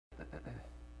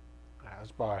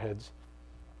Let's bow our heads.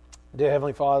 Dear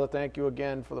Heavenly Father, thank you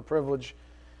again for the privilege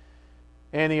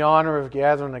and the honor of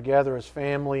gathering together as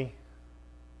family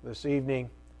this evening.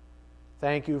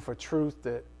 Thank you for truth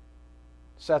that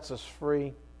sets us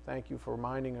free. Thank you for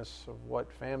reminding us of what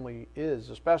family is,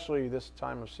 especially this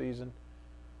time of season,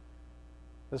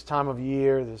 this time of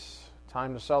year, this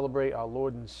time to celebrate our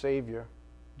Lord and Savior,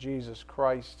 Jesus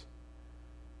Christ.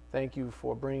 Thank you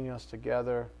for bringing us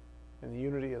together in the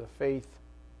unity of the faith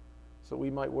so that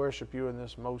we might worship you in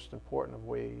this most important of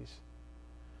ways.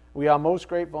 We are most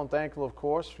grateful and thankful, of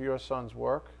course, for your Son's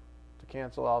work to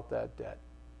cancel out that debt.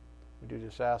 We do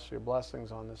just ask for your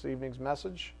blessings on this evening's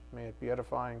message. May it be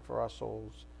edifying for our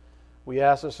souls. We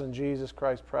ask this in Jesus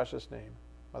Christ's precious name.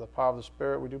 By the power of the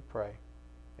Spirit we do pray.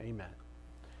 Amen.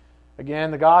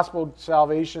 Again, the gospel,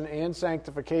 salvation, and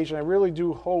sanctification. I really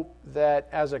do hope that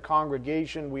as a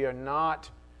congregation we are not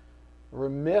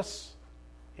remiss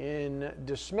in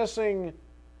dismissing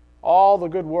all the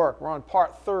good work. We're on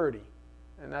part 30,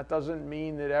 and that doesn't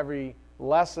mean that every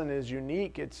lesson is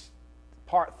unique. It's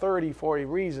part 30 for a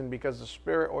reason, because the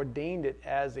Spirit ordained it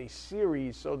as a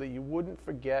series so that you wouldn't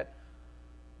forget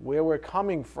where we're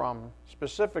coming from,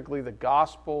 specifically the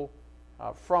gospel,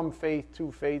 from faith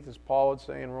to faith, as Paul would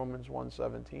say in Romans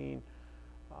 1:17.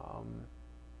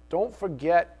 Don't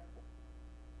forget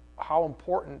how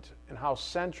important and how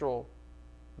central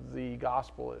the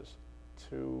gospel is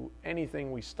to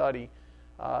anything we study.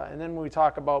 And then when we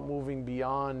talk about moving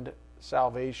beyond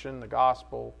salvation, the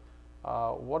gospel,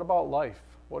 what about life?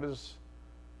 What does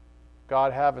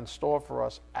God have in store for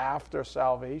us after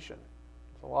salvation?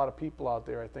 There's a lot of people out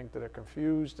there, I think, that are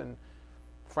confused and,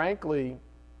 frankly,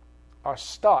 are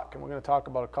stuck. And we're going to talk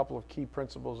about a couple of key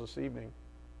principles this evening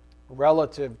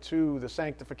relative to the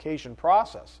sanctification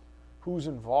process. Who's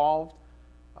involved?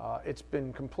 It's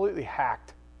been completely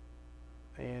hacked,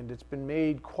 and it's been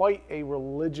made quite a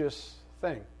religious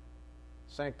thing,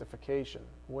 sanctification,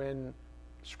 when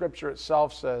Scripture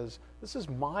itself says, this is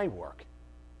my work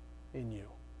in you.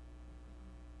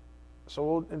 So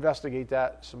we'll investigate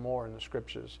that some more in the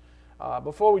Scriptures.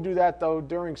 Before we do that, though,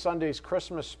 during Sunday's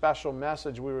Christmas special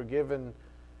message, we were given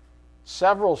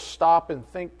several stop and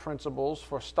think principles.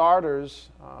 For starters,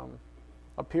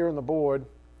 up here on the board,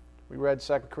 we read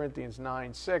 2 Corinthians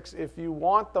 9:6. If you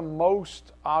want the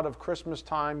most out of Christmas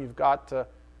time, you've got to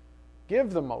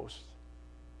give the most.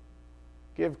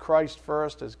 Give Christ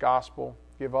first, His gospel.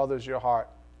 Give others your heart.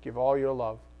 Give all your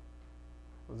love.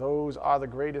 Those are the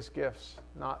greatest gifts,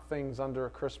 not things under a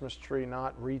Christmas tree,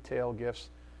 not retail gifts.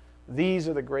 These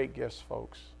are the great gifts,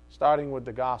 folks, starting with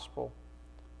the gospel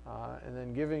and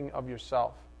then giving of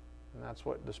yourself. And that's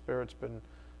what the Spirit's been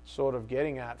sort of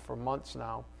getting at for months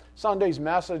now. Sunday's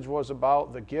message was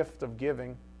about the gift of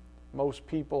giving. Most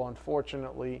people,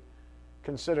 unfortunately,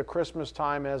 consider Christmas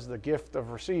time as the gift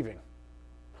of receiving.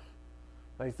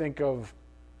 They think of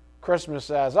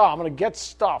Christmas as, I'm going to get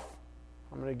stuff.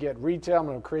 I'm going to get retail. I'm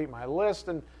going to create my list.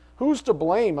 And who's to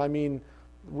blame? I mean,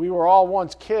 we were all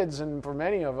once kids, and for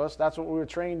many of us, that's what we were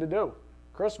trained to do.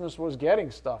 Christmas was getting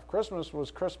stuff. Christmas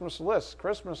was Christmas lists.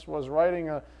 Christmas was writing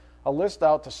a list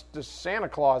out to Santa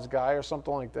Claus guy or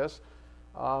something like this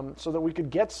so that we could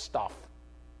get stuff.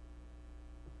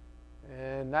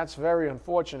 And that's very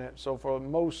unfortunate. So for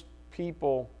most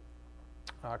people,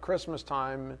 Christmas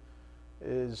time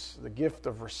is the gift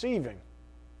of receiving.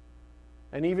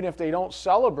 And even if they don't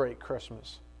celebrate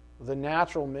Christmas, the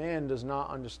natural man does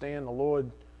not understand the Lord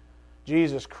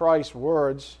Jesus Christ's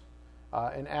words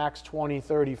in Acts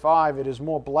 20:35. It is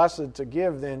more blessed to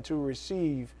give than to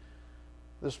receive.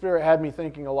 The Spirit had me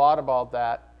thinking a lot about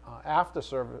that after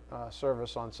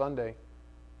service on Sunday.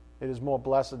 It is more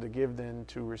blessed to give than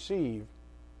to receive.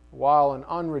 While an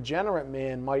unregenerate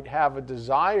man might have a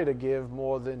desire to give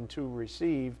more than to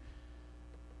receive,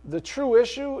 the true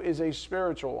issue is a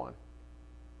spiritual one.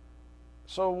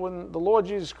 So when the Lord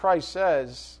Jesus Christ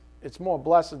says it's more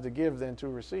blessed to give than to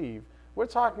receive, we're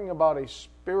talking about a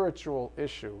spiritual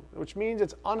issue, which means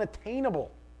it's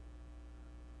unattainable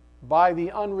by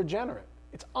the unregenerate.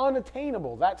 It's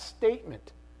unattainable, that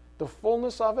statement. The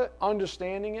fullness of it,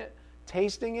 understanding it,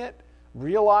 tasting it,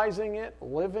 realizing it,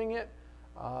 living it,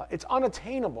 it's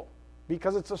unattainable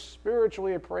because it's a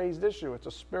spiritually appraised issue. It's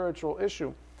a spiritual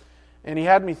issue. And he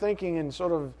had me thinking and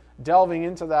sort of delving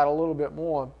into that a little bit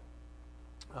more.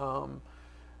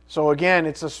 So again,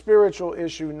 it's a spiritual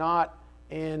issue, not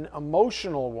an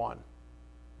emotional one.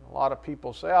 A lot of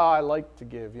people say, I like to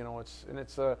give,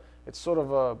 it's sort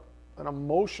of an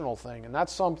emotional thing, and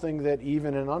that's something that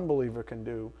even an unbeliever can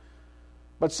do.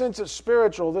 But since it's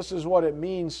spiritual, this is what it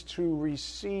means to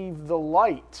receive the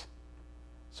light.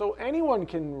 So anyone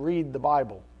can read the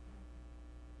Bible.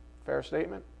 Fair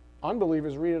statement?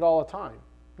 Unbelievers read it all the time.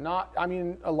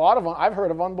 A lot of them, I've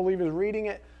heard of unbelievers reading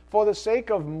it for the sake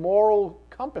of moral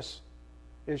compass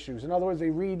issues. In other words, they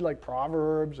read like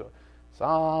Proverbs or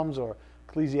Psalms or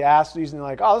Ecclesiastes, and they're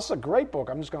like, oh, this is a great book.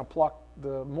 I'm just going to pluck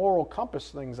the moral compass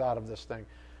things out of this thing.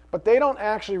 But they don't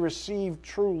actually receive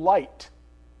true light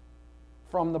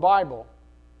from the Bible.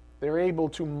 They're able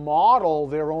to model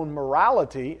their own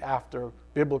morality after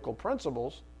biblical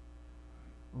principles,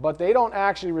 but they don't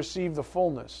actually receive the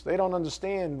fullness. They don't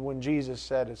understand when Jesus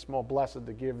said it's more blessed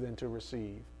to give than to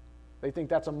receive. They think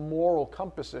that's a moral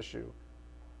compass issue.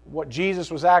 What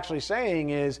Jesus was actually saying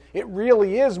is, it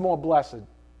really is more blessed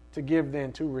to give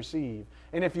than to receive.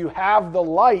 And if you have the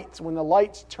lights, when the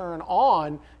lights turn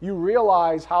on, you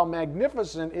realize how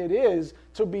magnificent it is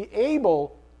to be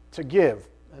able to give.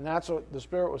 And that's what the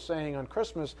Spirit was saying on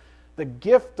Christmas, the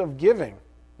gift of giving,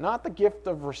 not the gift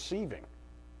of receiving.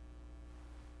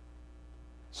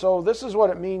 So this is what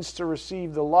it means to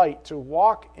receive the light, to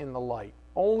walk in the light.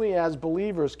 Only as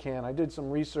believers can. I did some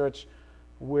research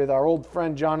with our old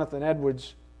friend Jonathan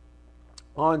Edwards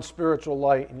on spiritual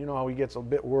light, and you know how he gets a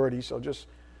bit wordy, so just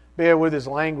bear with his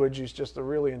language. He's just a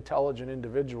really intelligent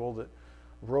individual that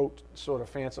wrote sort of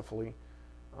fancifully.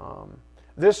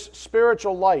 This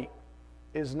spiritual light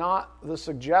is not the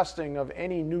suggesting of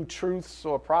any new truths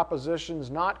or propositions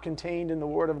not contained in the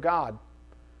Word of God.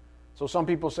 So some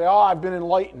people say, oh, I've been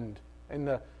enlightened,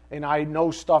 and I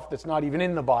know stuff that's not even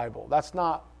in the Bible. That's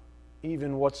not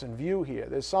even what's in view here.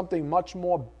 There's something much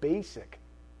more basic,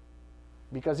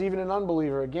 because even an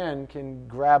unbeliever, again, can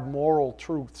grab moral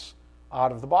truths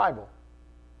out of the Bible.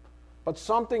 But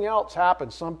something else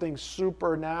happens, something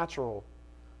supernatural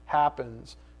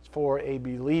happens for a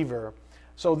believer.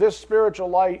 So this spiritual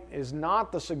light is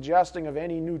not the suggesting of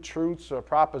any new truths or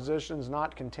propositions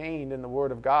not contained in the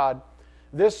Word of God.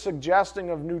 This suggesting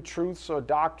of new truths or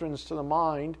doctrines to the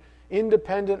mind,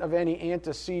 independent of any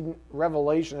antecedent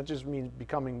revelation, that just means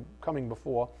coming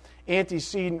before,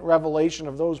 antecedent revelation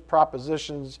of those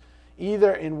propositions,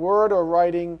 either in word or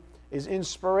writing, is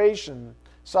inspiration,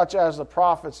 such as the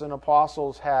prophets and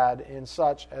apostles had, and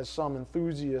such as some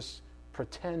enthusiasts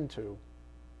pretend to.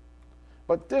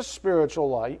 But this spiritual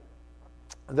light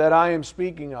that I am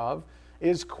speaking of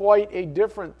is quite a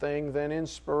different thing than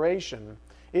inspiration.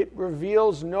 It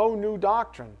reveals no new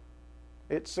doctrine.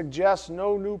 It suggests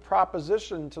no new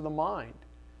proposition to the mind.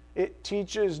 It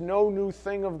teaches no new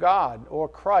thing of God or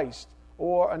Christ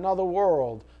or another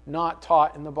world not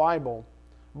taught in the Bible,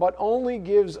 but only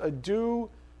gives a due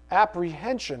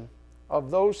apprehension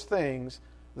of those things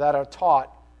that are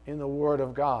taught in the Word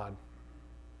of God.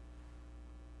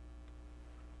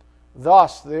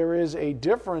 Thus, there is a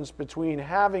difference between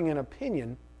having an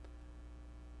opinion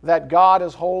that God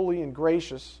is holy and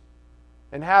gracious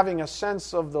and having a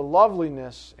sense of the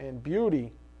loveliness and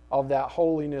beauty of that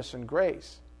holiness and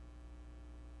grace.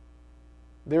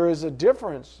 There is a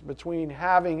difference between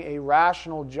having a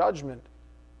rational judgment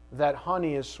that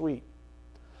honey is sweet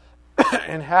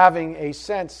and having a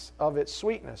sense of its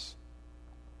sweetness.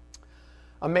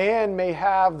 A man may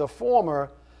have the former,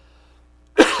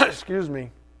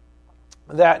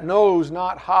 that knows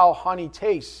not how honey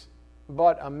tastes,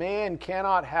 but a man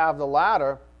cannot have the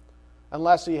latter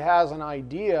unless he has an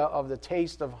idea of the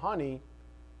taste of honey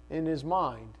in his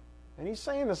mind. And he's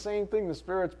saying the same thing the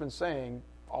Spirit's been saying,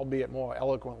 albeit more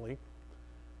eloquently,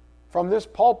 from this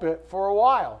pulpit for a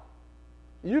while.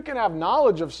 You can have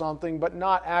knowledge of something but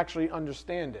not actually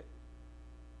understand it.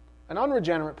 An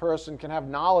unregenerate person can have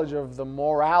knowledge of the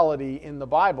morality in the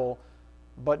Bible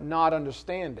but not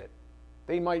understand it.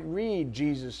 They might read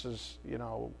Jesus'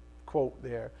 quote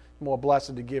there, more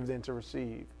blessed to give than to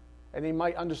receive. And they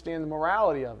might understand the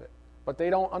morality of it, but they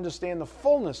don't understand the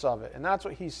fullness of it. And that's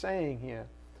what he's saying here.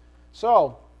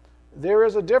 So, there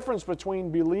is a difference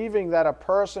between believing that a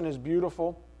person is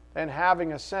beautiful and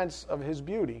having a sense of his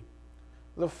beauty.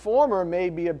 The former may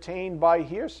be obtained by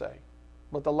hearsay,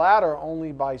 but the latter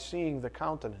only by seeing the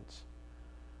countenance.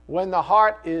 When the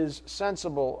heart is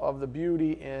sensible of the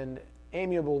beauty and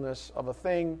amiableness of a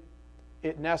thing,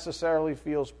 it necessarily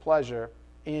feels pleasure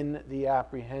in the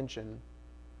apprehension.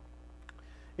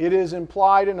 It is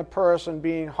implied in a person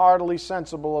being heartily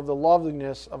sensible of the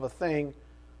loveliness of a thing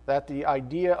that the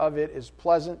idea of it is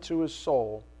pleasant to his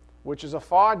soul, which is a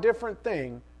far different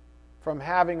thing from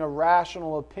having a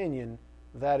rational opinion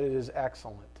that it is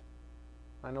excellent.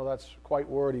 I know that's quite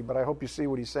wordy, but I hope you see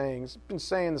what he's saying. He's been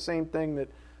saying the same thing that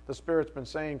the Spirit's been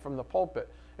saying from the pulpit.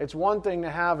 It's one thing to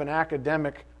have an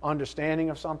academic understanding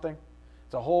of something.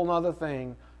 It's a whole other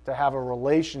thing to have a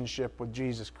relationship with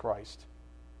Jesus Christ.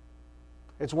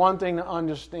 It's one thing to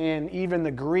understand even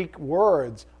the Greek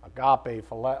words, a agape,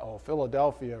 phileo,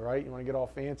 Philadelphia, right? You want to get all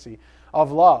fancy,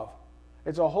 of love.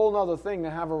 It's a whole other thing to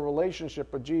have a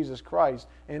relationship with Jesus Christ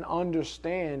and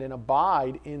understand and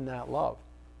abide in that love.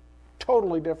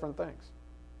 Totally different things.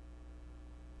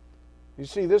 You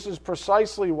see, this is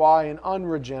precisely why an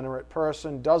unregenerate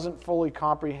person doesn't fully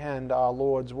comprehend our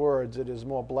Lord's words. It is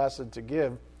more blessed to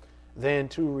give than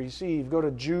to receive. Go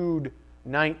to Jude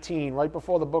 19, right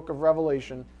before the book of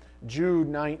Revelation. Jude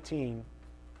 19.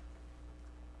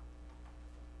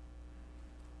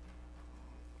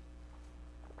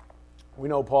 We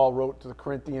know Paul wrote to the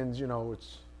Corinthians,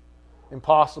 it's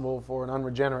impossible for an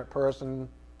unregenerate person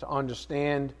to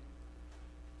understand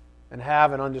and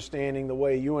have an understanding the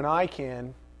way you and I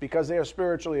can, because they are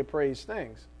spiritually appraised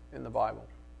things in the Bible.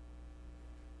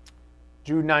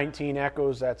 Jude 19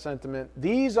 echoes that sentiment.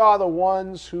 These are the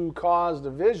ones who cause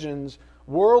divisions,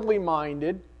 worldly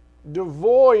minded,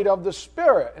 devoid of the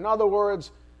Spirit. In other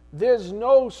words, there's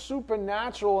no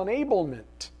supernatural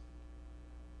enablement.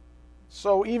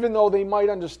 So even though they might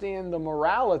understand the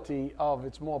morality of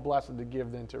it's more blessed to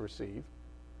give than to receive,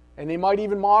 and they might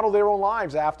even model their own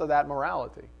lives after that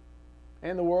morality,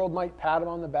 and the world might pat them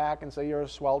on the back and say, you're a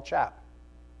swell chap.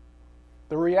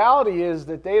 The reality is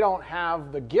that they don't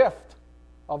have the gift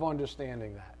of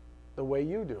understanding that the way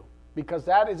you do, because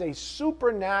that is a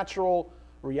supernatural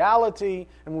reality.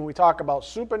 And when we talk about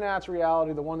supernatural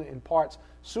reality, the one that imparts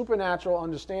supernatural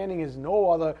understanding is no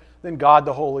other than God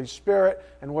the Holy Spirit.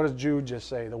 And what does Jude just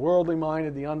say? The worldly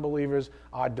minded, the unbelievers,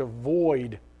 are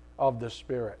devoid of the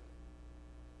Spirit.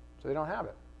 So they don't have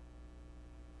it.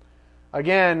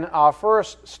 Again, our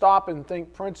first stop and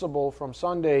think principle from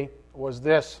Sunday was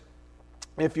this.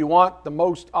 If you want the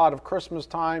most out of Christmas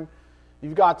time,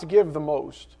 you've got to give the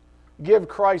most. Give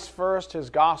Christ first, His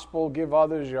gospel. Give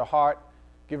others your heart.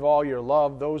 Give all your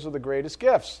love. Those are the greatest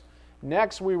gifts.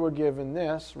 Next, we were given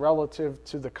this relative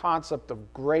to the concept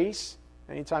of grace.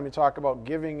 Anytime you talk about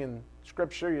giving in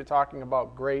Scripture, you're talking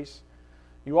about grace.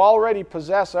 You already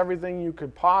possess everything you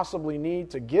could possibly need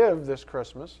to give this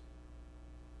Christmas.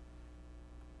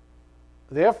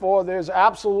 Therefore, there's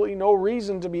absolutely no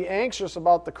reason to be anxious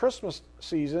about the Christmas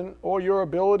season or your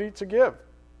ability to give.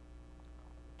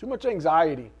 Too much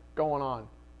anxiety going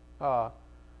on.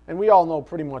 And we all know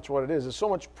pretty much what it is. There's so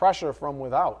much pressure from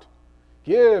without.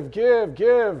 Give, give,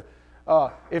 give.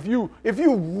 If you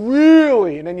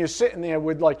really, and then you're sitting there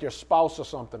with like your spouse or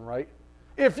something, right?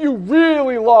 If you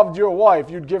really loved your wife,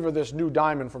 you'd give her this new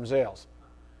diamond from Zales.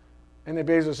 And they're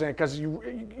basically saying, because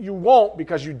you won't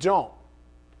because you don't.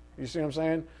 You see what I'm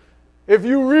saying? If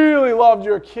you really loved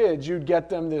your kids, you'd get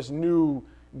them this new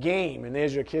game, and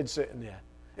there's your kid sitting there.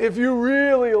 If you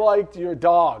really liked your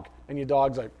dog, and your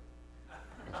dog's like,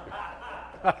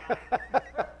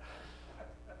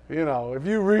 if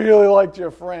you really liked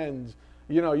your friends,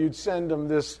 you'd send them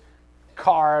this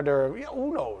card or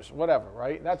who knows, whatever,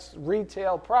 right? That's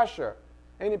retail pressure.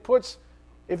 And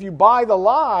if you buy the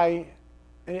lie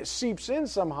and it seeps in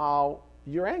somehow,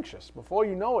 you're anxious. Before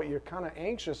you know it, you're kind of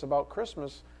anxious about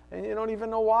Christmas, and you don't even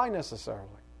know why necessarily.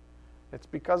 It's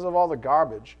because of all the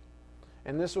garbage.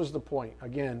 And this was the point.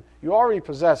 Again, you already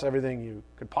possess everything you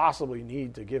could possibly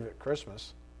need to give at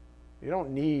Christmas. You don't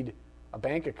need a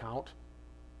bank account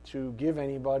to give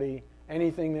anybody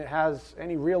anything that has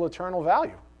any real eternal value.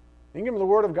 You can give them the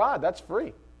Word of God. That's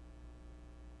free.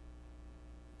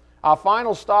 Our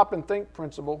final stop and think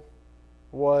principle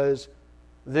was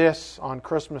this on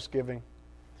Christmas giving.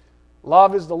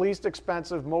 Love is the least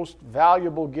expensive, most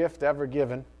valuable gift ever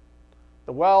given.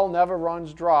 The well never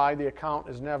runs dry. The account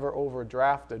is never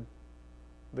overdrafted.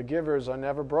 The givers are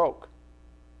never broke.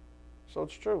 So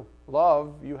it's true.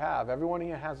 Love you have. Everyone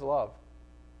here has love.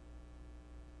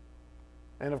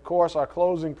 And of course, our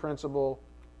closing principle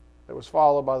that was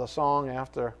followed by the song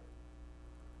after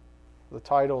the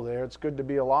title there, it's good to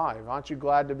be alive. Aren't you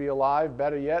glad to be alive?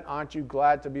 Better yet, aren't you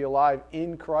glad to be alive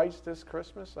in Christ this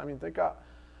Christmas? I mean, think of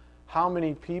how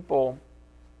many people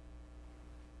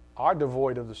are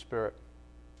devoid of the Spirit.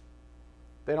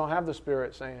 They don't have the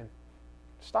Spirit saying,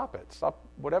 stop it. Stop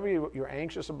whatever you're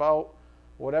anxious about,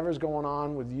 whatever's going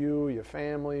on with you, your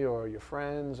family, or your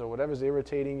friends, or whatever's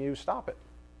irritating you, stop it.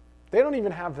 They don't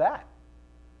even have that.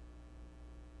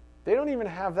 They don't even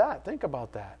have that. Think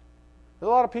about that. There's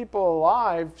a lot of people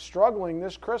alive struggling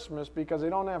this Christmas because they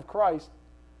don't have Christ.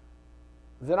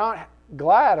 They're not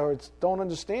glad or don't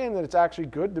understand that it's actually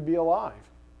good to be alive.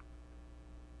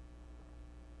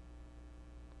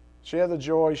 Share the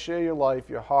joy, share your life,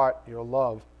 your heart, your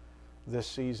love this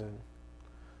season.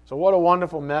 So what a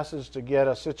wonderful message to get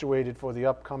us situated for the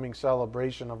upcoming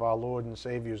celebration of our Lord and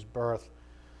Savior's birth.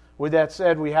 With that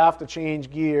said, we have to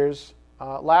change gears.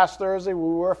 Last Thursday,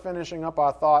 we were finishing up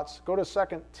our thoughts. Go to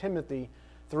 2 Timothy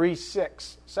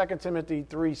 3:6. 2 Timothy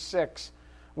 3:6.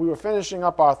 We were finishing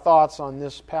up our thoughts on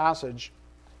this passage.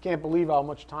 Can't believe how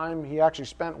much time he actually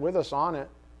spent with us on it.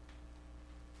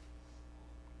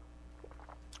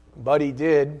 But he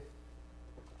did.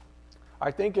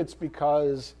 I think it's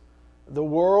because the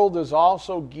world is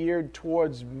also geared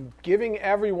towards giving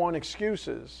everyone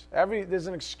excuses. There's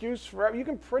an excuse for you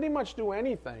can pretty much do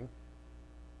anything.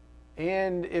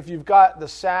 And if you've got the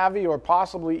savvy or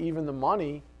possibly even the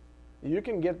money, you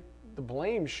can get the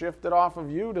blame shifted off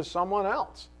of you to someone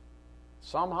else.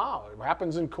 Somehow. It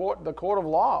happens in the court of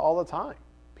law all the time.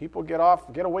 People get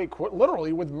away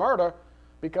literally with murder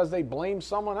because they blame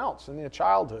someone else in their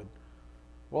childhood.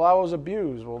 Well, I was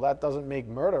abused. Well, that doesn't make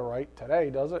murder right today,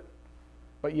 does it?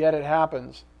 But yet it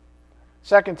happens.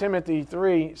 2 Timothy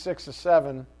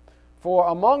 3:6-7. For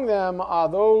among them are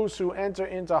those who enter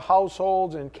into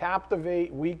households and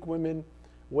captivate weak women,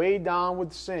 weighed down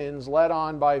with sins, led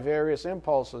on by various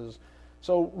impulses.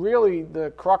 So really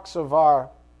the crux of our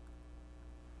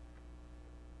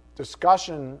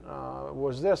discussion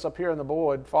was this up here on the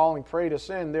board, falling prey to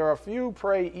sin. There are few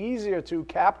prey easier to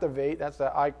captivate, that's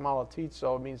the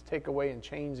aikmalatizo, it means take away and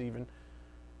chains even,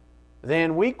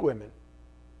 than weak women.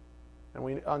 And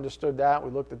we understood that, we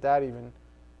looked at that even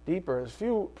deeper. There's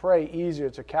few prey easier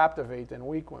to captivate than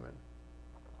weak women.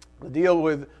 The deal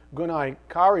with Gunai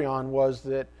Karion was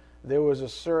that there was a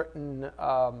certain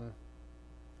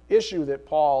issue that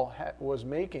Paul was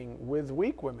making with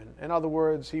weak women. In other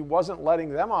words, he wasn't letting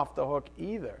them off the hook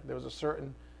either. There was a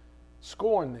certain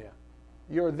scorn there.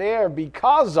 You're there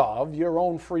because of your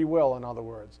own free will, in other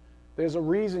words. There's a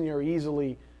reason you're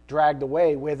easily dragged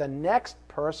away where the next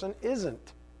person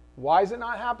isn't. Why is it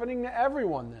not happening to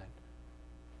everyone then?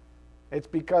 It's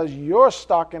because you're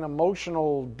stuck in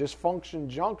emotional dysfunction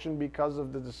junction because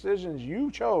of the decisions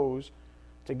you chose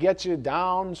to get you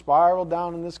down, spiral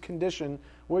down in this condition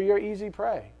where you're easy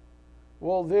prey.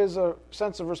 Well, there's a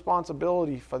sense of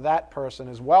responsibility for that person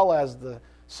as well as the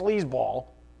sleazeball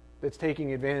that's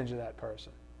taking advantage of that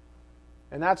person.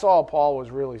 And that's all Paul was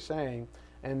really saying.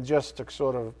 And just to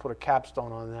sort of put a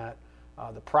capstone on that,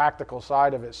 the practical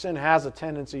side of it, sin has a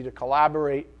tendency to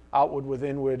collaborate outward with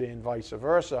inward and vice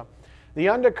versa. The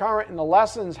undercurrent in the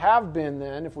lessons have been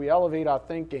then, if we elevate our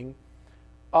thinking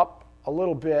up a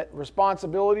little bit,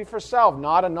 responsibility for self.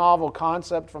 Not a novel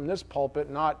concept from this pulpit,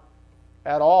 not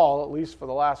at all, at least for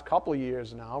the last couple of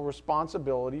years now.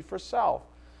 Responsibility for self.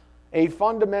 A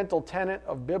fundamental tenet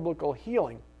of biblical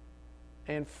healing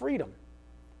and freedom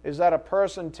is that a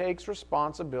person takes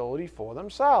responsibility for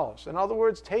themselves. In other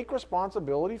words, take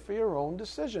responsibility for your own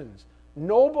decisions.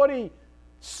 Nobody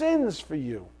sins for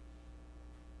you.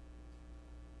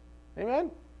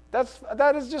 Amen?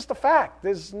 That is just a fact.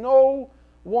 There's no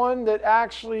one that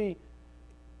actually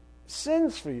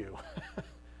sins for you.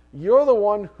 You're the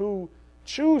one who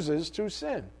chooses to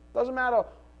sin. Doesn't matter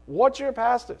what your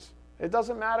past is. It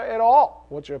doesn't matter at all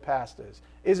what your past is.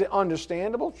 Is it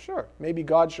understandable? Sure. Maybe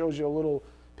God shows you a little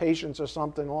patience or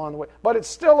something along the way. But it's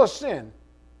still a sin.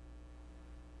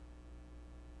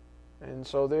 And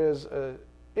so there's an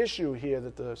issue here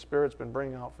that the Spirit's been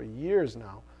bringing out for years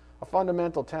now. A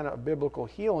fundamental tenet of biblical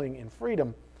healing and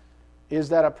freedom is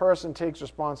that a person takes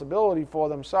responsibility for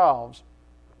themselves.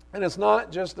 And it's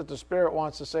not just that the Spirit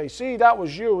wants to say, see, that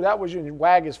was you, and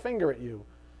wag his finger at you.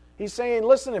 He's saying,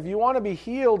 listen, if you want to be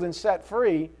healed and set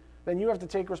free, then you have to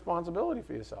take responsibility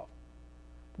for yourself.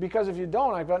 Because if you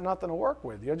don't, I've got nothing to work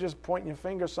with. You're just pointing your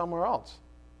finger somewhere else.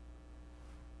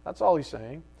 That's all he's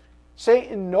saying.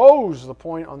 Satan knows the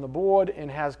point on the board and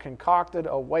has concocted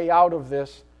a way out of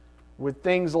this with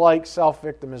things like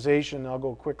self-victimization. I'll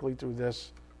go quickly through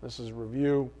this. This is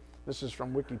review. This is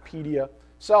from Wikipedia.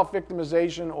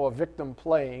 Self-victimization or victim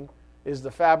playing is the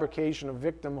fabrication of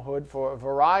victimhood for a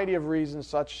variety of reasons,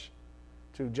 such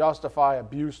to justify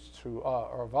abuse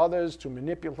of others, to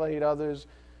manipulate others,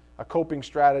 a coping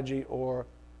strategy, or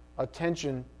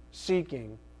attention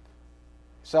seeking.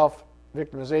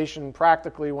 Self-victimization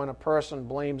practically when a person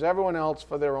blames everyone else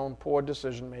for their own poor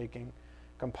decision making,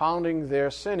 compounding their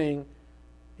sinning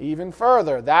even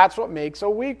further. That's what makes a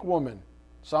weak woman.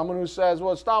 Someone who says,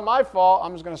 well, it's not my fault,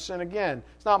 I'm just going to sin again.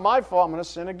 It's not my fault, I'm going to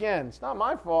sin again. It's not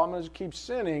my fault, I'm going to just keep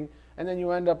sinning. And then you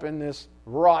end up in this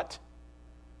rut,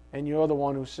 and you're the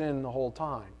one who sinned the whole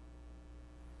time.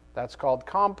 That's called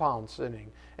compound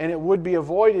sinning. And it would be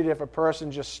avoided if a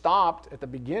person just stopped at the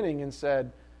beginning and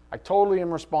said, I totally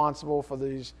am responsible for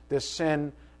this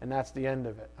sin, and that's the end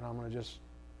of it. And I'm going to just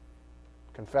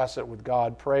confess it with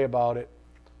God, pray about it,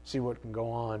 see what can go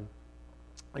on.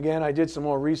 Again, I did some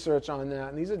more research on that,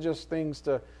 and these are just things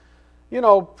to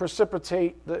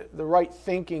precipitate the right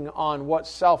thinking on what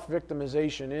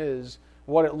self-victimization is,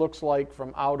 what it looks like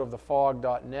from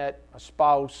outofthefog.net, a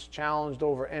spouse challenged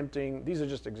over emptying, these are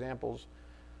just examples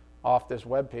off this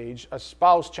webpage, a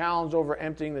spouse challenged over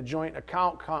emptying the joint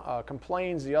account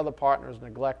complains the other partner is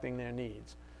neglecting their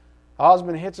needs. A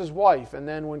husband hits his wife and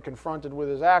then, when confronted with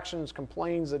his actions,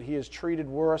 complains that he is treated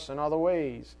worse in other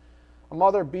ways. A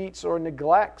mother beats or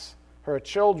neglects her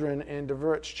children and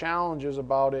diverts challenges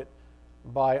about it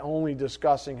by only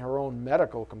discussing her own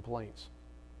medical complaints.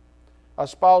 A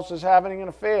spouse is having an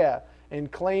affair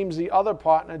and claims the other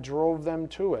partner drove them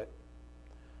to it.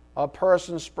 A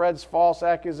person spreads false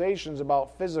accusations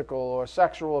about physical or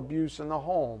sexual abuse in the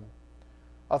home.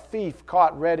 A thief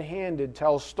caught red-handed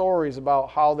tells stories about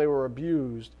how they were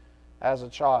abused as a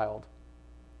child.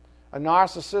 A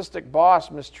narcissistic boss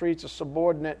mistreats a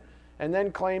subordinate and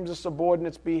then claims the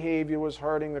subordinate's behavior was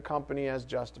hurting the company as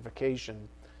justification.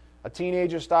 A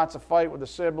teenager starts a fight with a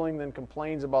sibling, then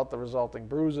complains about the resulting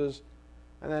bruises.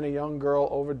 And then a young girl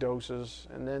overdoses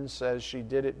and then says she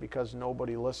did it because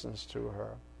nobody listens to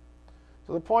her.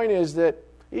 So the point is that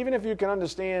even if you can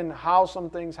understand how some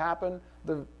things happen,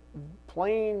 the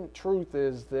plain truth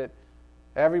is that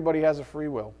everybody has a free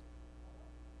will.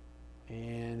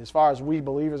 And as far as we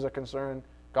believers are concerned,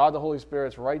 God the Holy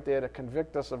Spirit's right there to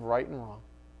convict us of right and wrong.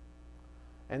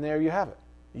 And there you have it.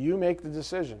 You make the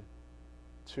decision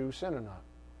to sin or not.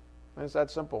 And it's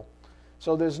that simple.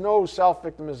 So there's no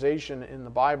self-victimization in the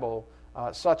Bible,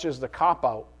 such as the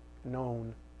cop-out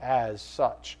known as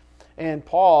such. And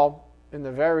Paul, in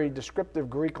the very descriptive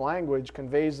Greek language,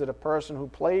 conveys that a person who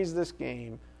plays this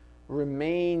game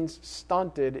remains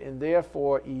stunted and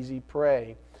therefore easy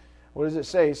prey. What does it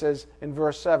say? He says in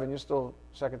verse 7, you're still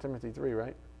 2 Timothy 3,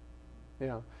 right?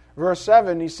 Yeah. Verse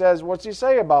 7, he says, what's he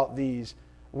say about these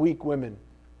weak women?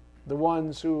 The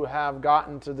ones who have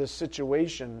gotten to this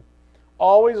situation,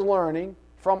 always learning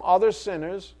from other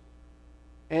sinners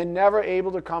and never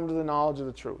able to come to the knowledge of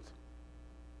the truth.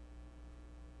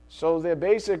 So they're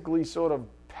basically sort of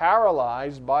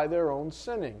paralyzed by their own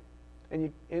sinning.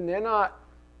 And they're not,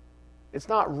 it's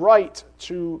not right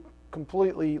to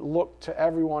completely look to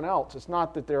everyone else. It's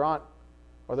not that there aren't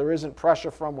or there isn't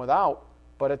pressure from without,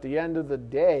 but at the end of the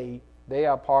day, they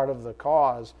are part of the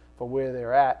cause for where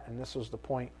they're at. And this was the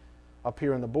point up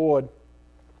here on the board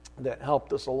that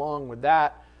helped us along with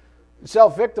that.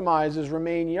 Self-victimizers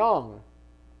remain young.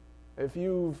 If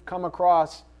you've come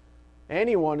across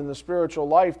anyone in the spiritual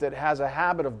life that has a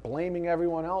habit of blaming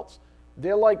everyone else,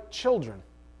 they're like children.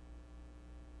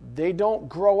 They don't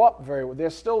grow up very well. They're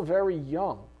still very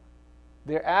young.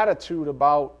 Their attitude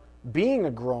about being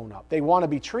a grown-up, they want to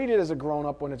be treated as a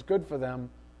grown-up when it's good for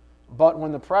them, but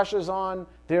when the pressure's on,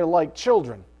 they're like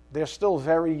children. They're still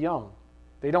very young.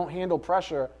 They don't handle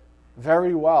pressure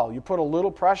very well. You put a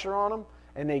little pressure on them,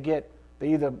 and they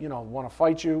either want to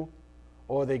fight you,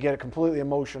 or they get completely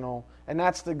emotional. And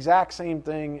that's the exact same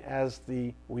thing as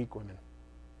the weak women.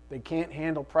 They can't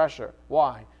handle pressure.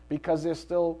 Why? Because they're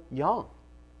still young.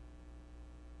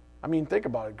 I mean, think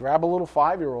about it. Grab a little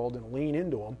 5-year-old and lean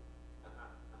into them.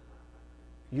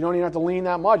 You don't even have to lean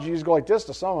that much. You just go like this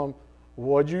to some of them.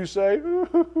 What'd you say?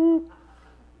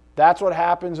 That's what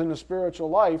happens in the spiritual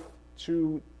life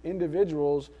to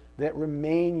individuals that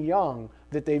remain young,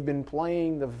 that they've been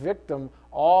playing the victim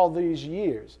all these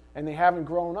years, and they haven't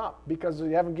grown up because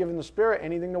they haven't given the Spirit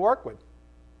anything to work with.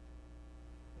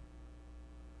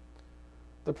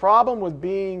 The problem with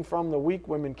being from the weak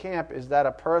women camp is that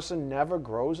a person never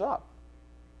grows up.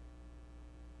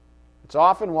 It's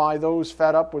often why those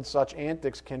fed up with such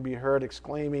antics can be heard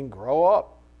exclaiming, "Grow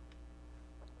up."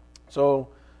 So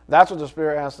that's what the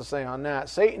Spirit has to say on that.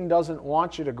 Satan doesn't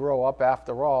want you to grow up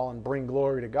after all and bring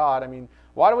glory to God. I mean,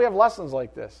 why do we have lessons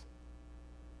like this?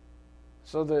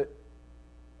 So that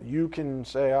you can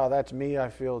say, "Oh, that's me. I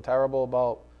feel terrible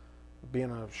about being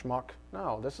a schmuck."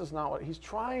 No, this is not what he's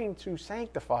trying to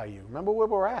sanctify you. Remember where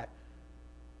we're at.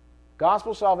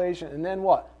 Gospel salvation, and then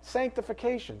what?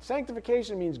 Sanctification.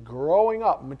 Sanctification means growing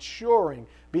up, maturing,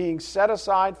 being set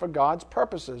aside for God's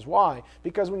purposes. Why?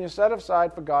 Because when you're set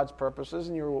aside for God's purposes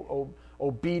and you're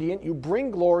obedient, you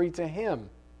bring glory to Him.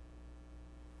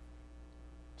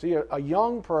 See, a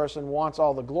young person wants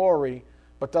all the glory,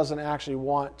 but doesn't actually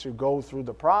want to go through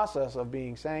the process of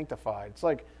being sanctified. It's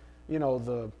like,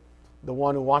 the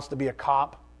one who wants to be a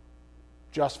cop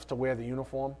just to wear the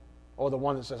uniform, or the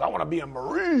one that says, "I want to be a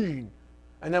Marine."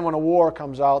 And then when a war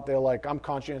comes out, they're like, "I'm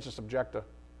conscientious objector."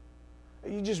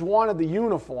 You just wanted the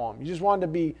uniform. You just wanted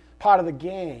to be part of the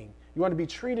gang. You want to be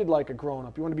treated like a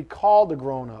grown-up. You want to be called a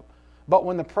grown-up. But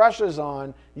when the pressure's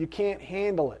on, you can't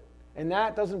handle it. And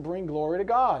that doesn't bring glory to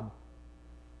God.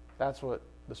 That's what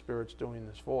the Spirit's doing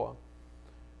this for.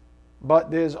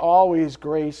 But there's always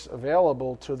grace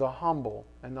available to the humble,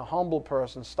 and the humble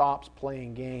person stops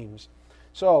playing games.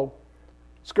 So,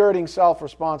 skirting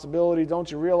self-responsibility, don't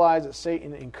you realize that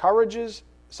Satan encourages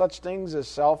such things as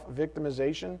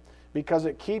self-victimization because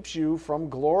it keeps you from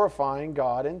glorifying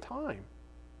God in time?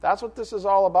 That's what this is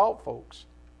all about, folks.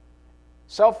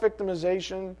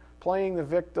 Self-victimization, playing the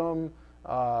victim,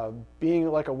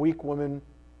 being like a weak woman,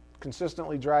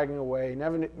 consistently dragging away,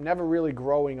 never really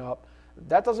growing up,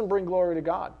 that doesn't bring glory to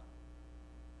God.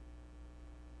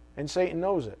 And Satan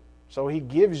knows it. So he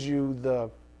gives you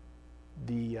the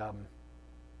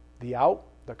out,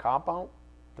 the cop-out,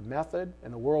 the method,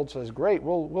 and the world says, great,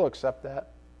 we'll accept that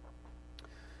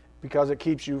because it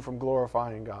keeps you from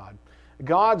glorifying God.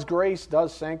 God's grace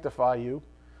does sanctify you,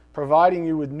 providing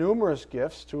you with numerous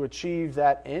gifts to achieve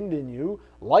that end in you,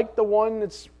 like the one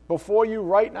that's before you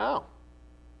right now.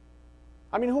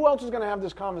 I mean, who else is going to have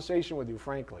this conversation with you,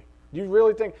 frankly? Do you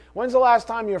really think, when's the last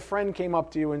time your friend came up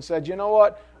to you and said, you know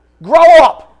what, grow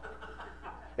up?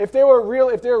 If they're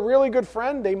a really good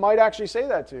friend, they might actually say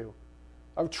that to you.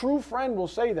 A true friend will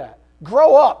say that.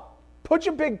 Grow up. Put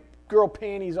your big girl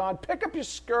panties on. Pick up your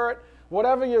skirt.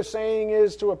 Whatever your saying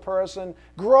is to a person,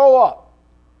 grow up.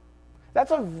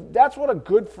 That's what a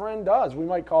good friend does. We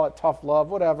might call it tough love,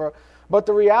 whatever. But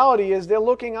the reality is they're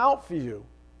looking out for you.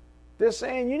 They're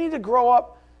saying you need to grow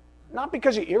up, not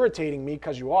because you're irritating me,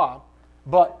 because you are,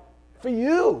 but for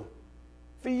you.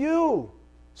 For you.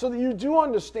 So that you do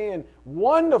understand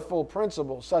wonderful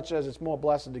principles such as it's more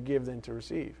blessed to give than to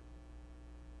receive.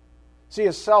 See,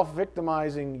 a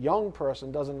self-victimizing young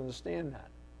person doesn't understand that.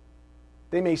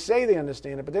 They may say they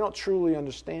understand it, but they don't truly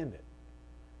understand it.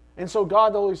 And so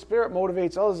God, the Holy Spirit,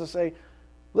 motivates others to say,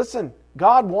 listen,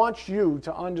 God wants you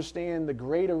to understand the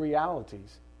greater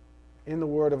realities in the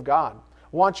Word of God.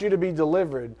 Wants you to be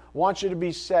delivered. Wants you to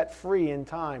be set free in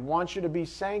time. Wants you to be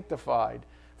sanctified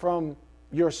from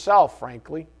yourself,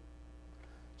 frankly.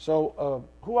 So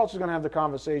who else is going to have the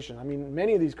conversation? I mean,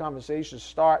 many of these conversations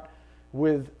start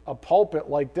with a pulpit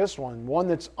like this one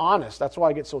that's honest. That's why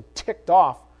I get so ticked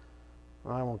off.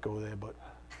 I won't go there, but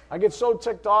I get so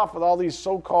ticked off with all these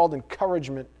so-called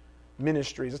encouragement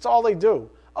ministries. That's all they do.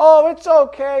 Oh, it's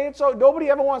okay. Nobody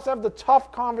ever wants to have the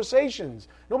tough conversations.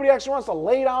 Nobody actually wants to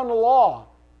lay down the law.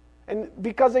 And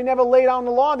because they never lay down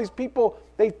the law, these people,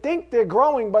 they think they're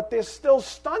growing, but they're still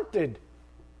stunted.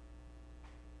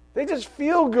 They just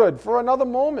feel good for another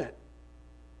moment.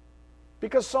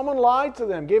 Because someone lied to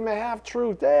them, gave them a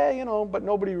half-truth. But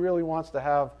nobody really wants to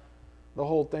have the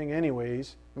whole thing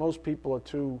anyways. Most people are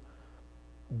too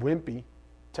wimpy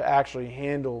to actually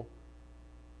handle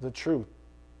the truth.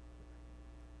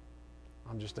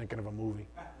 I'm just thinking of a movie.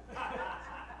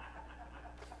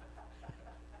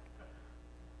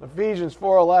 Ephesians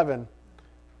 4:11.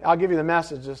 I'll give you the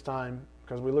message this time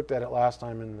because we looked at it last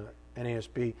time in the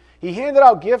NASB. He handed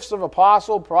out gifts of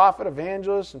apostle, prophet,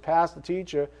 evangelist, and pastor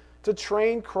teacher to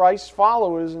train Christ's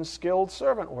followers in skilled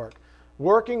servant work,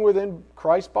 working within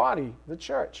Christ's body, the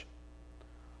church,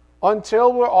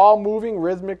 until we're all moving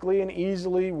rhythmically and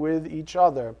easily with each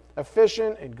other,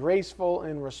 efficient and graceful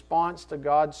in response to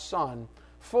God's Son,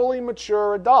 fully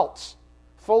mature adults,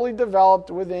 fully developed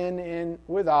within and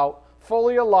without,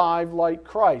 fully alive like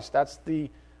Christ. That's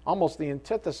almost the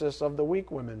antithesis of the weak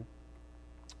women.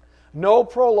 No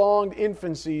prolonged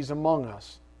infancies among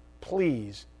us,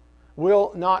 please.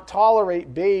 We'll not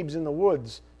tolerate babes in the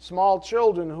woods, small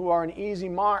children who are an easy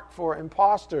mark for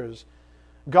impostors.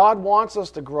 God wants us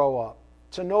to grow up,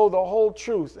 to know the whole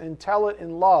truth and tell it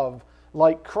in love,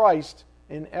 like Christ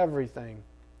in everything.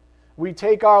 We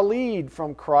take our lead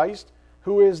from Christ,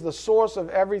 who is the source of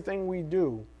everything we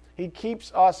do. He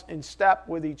keeps us in step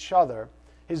with each other.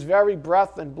 His very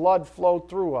breath and blood flow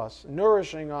through us,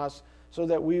 nourishing us so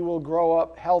that we will grow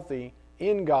up healthy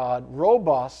in God,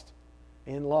 robust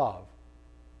in love.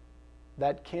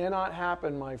 That cannot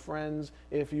happen, my friends,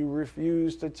 if you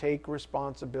refuse to take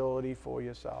responsibility for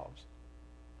yourselves.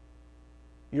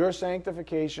 Your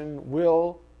sanctification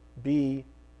will be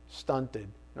stunted.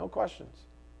 No questions.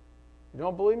 You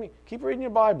don't believe me? Keep reading your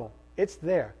Bible. It's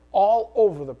there, all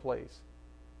over the place.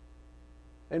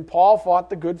 And Paul fought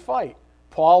the good fight.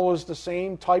 Paul was the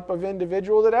same type of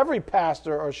individual that every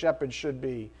pastor or shepherd should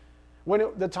be. When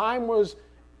the time was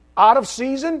out of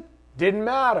season, didn't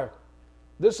matter.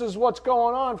 This is what's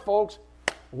going on, folks.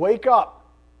 Wake up.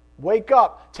 Wake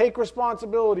up. Take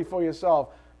responsibility for yourself.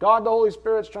 God, the Holy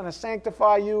Spirit's trying to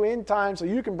sanctify you in time so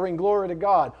you can bring glory to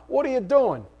God. What are you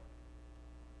doing?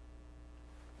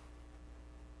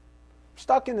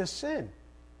 Stuck in this sin.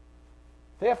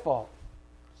 Their fault.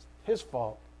 His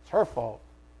fault. It's her fault.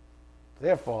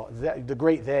 Therefore, the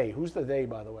great they. Who's the they,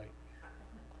 by the way?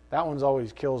 That one's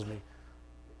always kills me.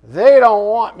 They don't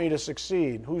want me to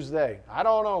succeed. Who's they? I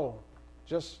don't know.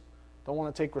 Just don't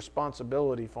want to take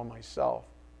responsibility for myself.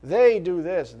 They do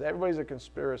this. Everybody's a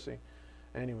conspiracy.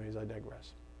 Anyways, I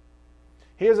digress.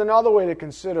 Here's another way to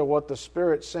consider what the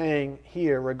Spirit's saying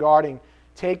here regarding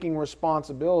taking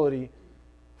responsibility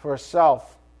for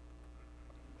self.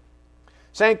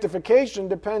 Sanctification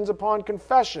depends upon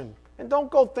confession. And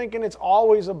don't go thinking it's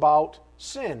always about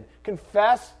sin.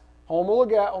 Confess,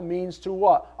 homologeo, means to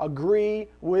what? Agree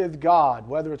with God,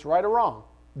 whether it's right or wrong.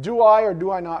 Do I or do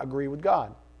I not agree with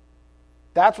God?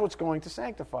 That's what's going to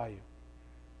sanctify you.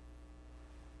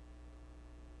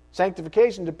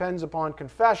 Sanctification depends upon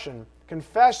confession.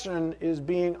 Confession is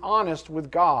being honest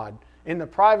with God in the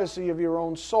privacy of your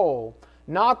own soul.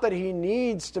 Not that He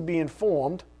needs to be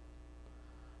informed,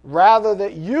 rather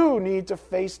that you need to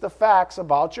face the facts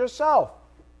about yourself.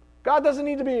 God doesn't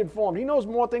need to be informed. He knows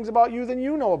more things about you than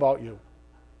you know about you.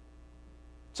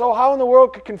 So how in the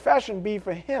world could confession be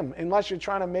for Him unless you're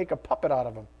trying to make a puppet out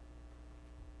of Him?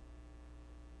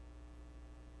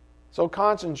 So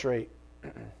concentrate.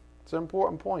 It's an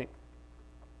important point.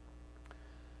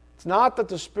 It's not that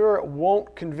the Spirit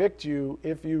won't convict you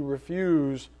if you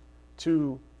refuse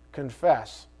to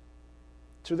confess.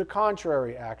 To the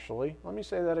contrary, actually. Let me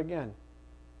say that again.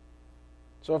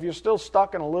 So if you're still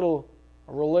stuck in a little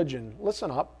religion,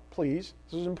 listen up, please.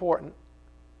 This is important.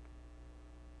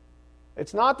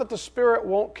 It's not that the Spirit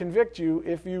won't convict you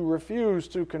if you refuse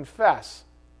to confess.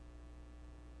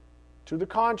 To the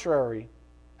contrary,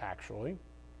 actually.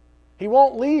 He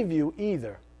won't leave you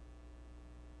either.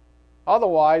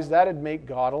 Otherwise, that'd make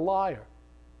God a liar.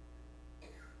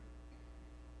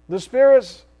 The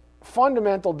Spirit's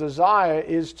fundamental desire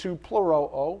is to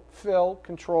pluroo, fill,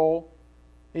 control,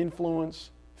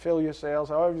 influence, fill your sails,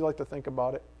 however you like to think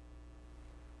about it.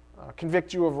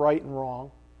 Convict you of right and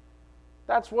wrong.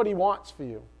 That's what He wants for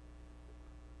you.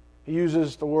 He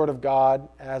uses the Word of God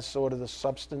as sort of the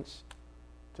substance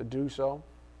to do so,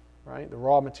 right? The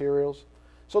raw materials.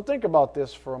 So think about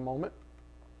this for a moment.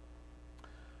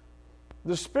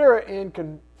 The Spirit in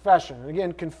confession. And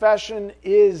again, confession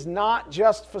is not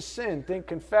just for sin.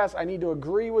 Confess, I need to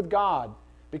agree with God.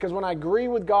 Because when I agree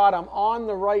with God, I'm on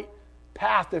the right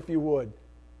path, if you would.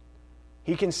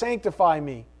 He can sanctify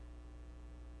me.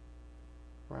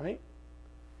 Right?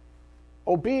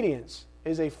 Obedience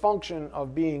is a function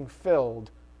of being filled.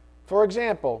 For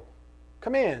example,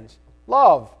 commands,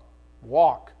 love,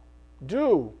 walk,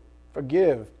 do,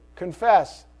 forgive,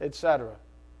 confess, etc.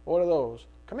 What are those?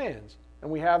 Commands. And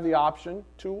we have the option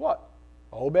to what?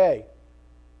 Obey.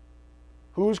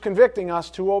 Who's convicting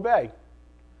us to obey?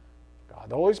 God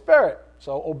the Holy Spirit.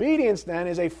 So obedience then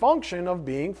is a function of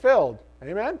being filled.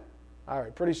 Amen? All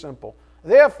right, pretty simple.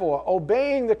 Therefore,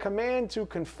 obeying the command to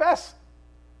confess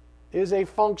is a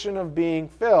function of being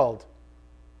filled.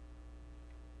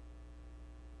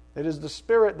 It is the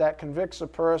Spirit that convicts a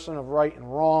person of right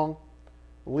and wrong,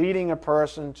 leading a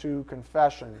person to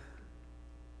confession.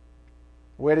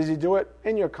 Where does He do it?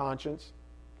 In your conscience.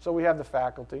 So we have the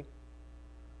faculty.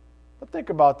 But think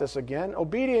about this again.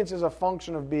 Obedience is a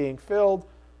function of being filled.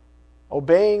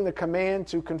 Obeying the command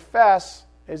to confess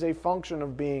is a function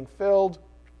of being filled.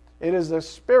 It is the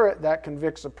Spirit that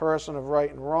convicts a person of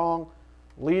right and wrong,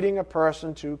 leading a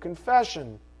person to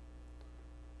confession.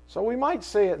 So we might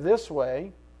say it this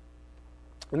way,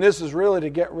 and this is really to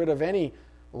get rid of any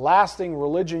lasting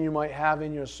religion you might have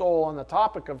in your soul on the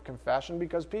topic of confession,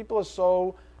 because people are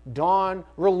so darn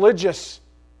religious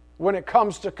when it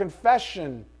comes to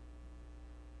confession.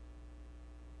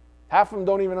 Half of them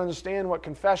don't even understand what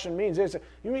confession means. They say,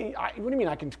 what do you mean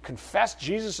I can confess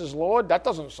Jesus is Lord? That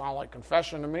doesn't sound like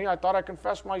confession to me. I thought I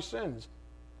confessed my sins.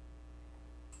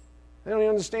 They don't even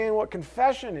understand what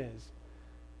confession is.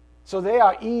 So they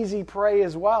are easy prey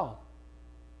as well.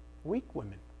 Weak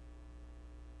women.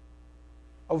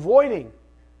 Avoiding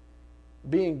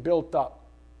being built up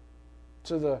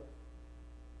to the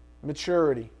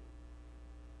maturity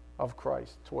of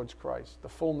Christ, towards Christ, the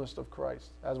fullness of Christ,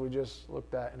 as we just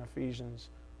looked at in Ephesians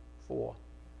 4.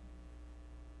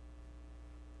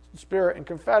 Spirit and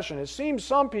confession. It seems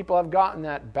some people have gotten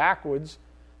that backwards,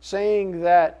 saying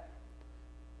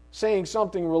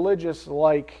something religious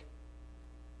like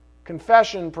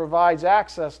confession provides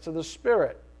access to the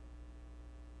Spirit.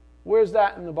 Where's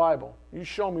that in the Bible? You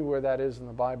show me where that is in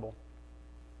the Bible.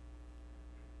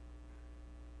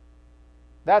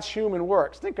 That's human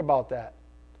works. Think about that.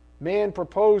 Man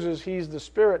proposes he's the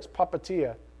Spirit's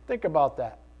puppeteer. Think about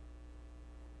that.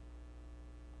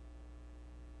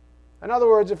 In other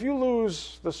words, if you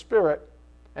lose the Spirit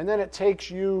and then it takes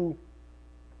you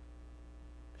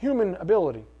human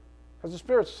ability, because the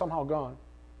Spirit's somehow gone,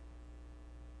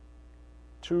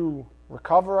 to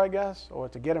recover, I guess, or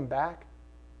to get him back.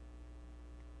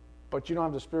 But you don't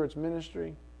have the Spirit's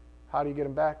ministry. How do you get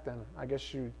him back then? I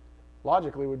guess you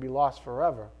logically would be lost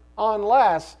forever.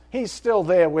 Unless he's still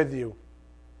there with you,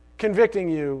 convicting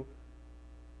you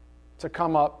to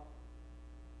come up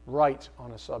right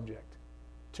on a subject,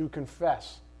 to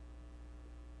confess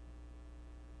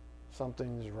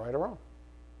something's right or wrong.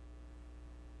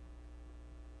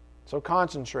 So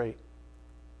concentrate.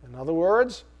 In other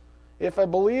words, if a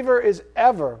believer is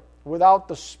ever without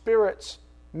the Spirit's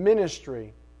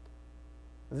ministry,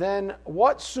 then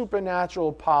what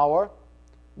supernatural power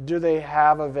do they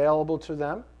have available to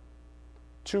them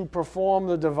to perform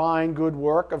the divine good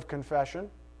work of confession?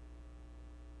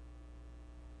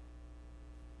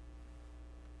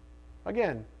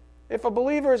 Again, if a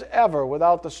believer is ever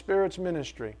without the Spirit's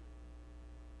ministry,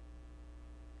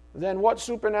 then what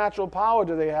supernatural power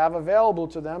do they have available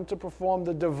to them to perform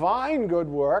the divine good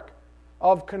work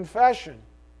of confession?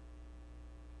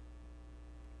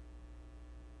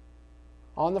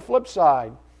 On the flip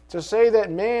side, to say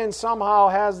that man somehow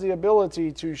has the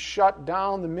ability to shut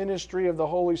down the ministry of the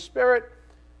Holy Spirit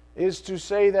is to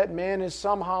say that man is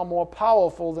somehow more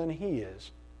powerful than he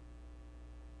is.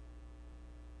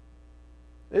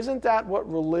 Isn't that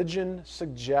what religion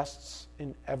suggests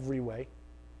in every way?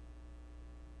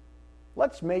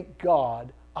 Let's make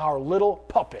God our little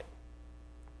puppet.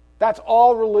 That's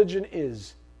all religion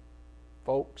is,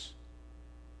 folks.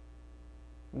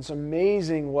 It's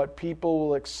amazing what people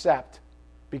will accept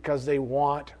because they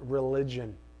want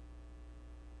religion.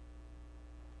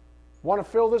 Want to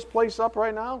fill this place up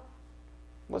right now?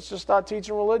 Let's just start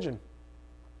teaching religion.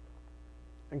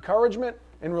 Encouragement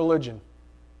in religion.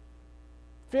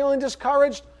 Feeling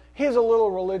discouraged? Here's a little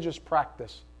religious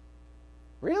practice.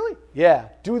 Really? Yeah.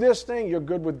 Do this thing, you're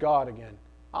good with God again.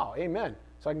 Oh, amen.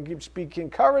 So I can keep speaking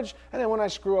encouraged, and then when I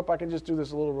screw up, I can just do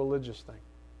this little religious thing.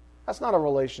 That's not a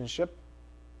relationship.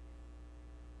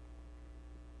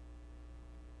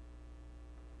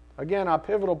 Again, our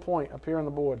pivotal point up here on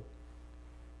the board.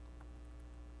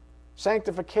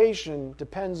 Sanctification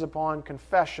depends upon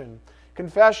confession.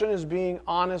 Confession is being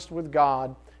honest with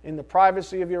God in the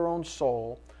privacy of your own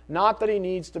soul, not that he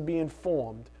needs to be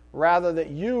informed, rather that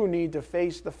you need to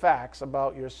face the facts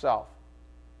about yourself.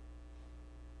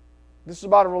 This is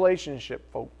about a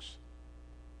relationship, folks.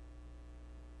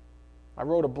 I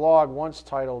wrote a blog once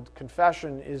titled,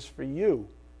 "Confession is for You,"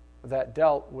 that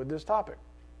dealt with this topic.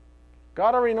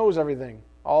 God already knows everything,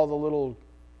 all the little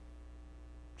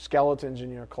skeletons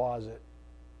in your closet.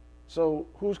 So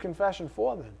who's confession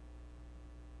for then?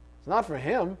 It's not for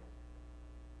him.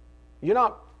 You're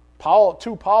not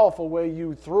too powerful where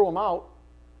you threw him out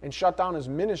and shut down his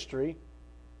ministry.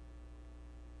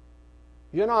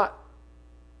 You're not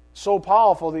so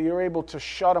powerful that you're able to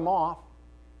shut him off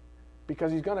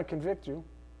because he's going to convict you.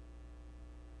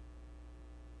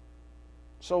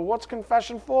 So what's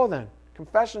confession for then?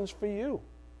 Confession's for you.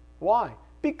 Why?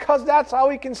 Because that's how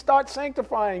he can start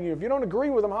sanctifying you. If you don't agree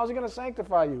with him, how's he going to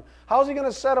sanctify you? How's he going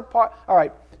to set apart? All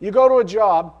right, you go to a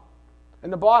job,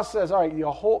 and the boss says, all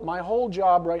right, my whole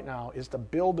job right now is to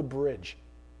build a bridge.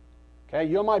 Okay,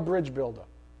 you're my bridge builder.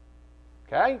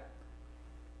 Okay?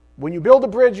 When you build a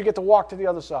bridge, you get to walk to the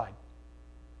other side.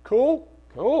 Cool?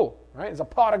 Cool. Right? There's a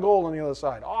pot of gold on the other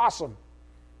side. Awesome.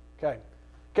 Okay.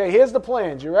 Okay, here's the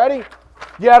plans. You ready?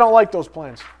 Yeah, I don't like those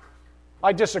plans.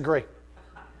 I disagree.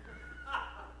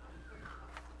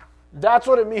 That's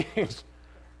what it means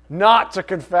not to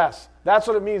confess. That's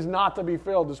what it means not to be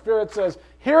filled. The Spirit says,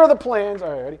 here are the plans. All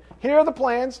right, ready? Here are the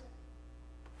plans.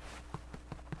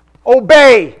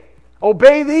 Obey.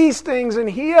 Obey these things in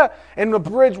here, and the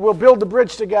bridge, we'll build the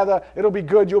bridge together. It'll be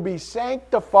good. You'll be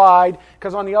sanctified,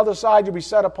 because on the other side, you'll be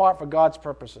set apart for God's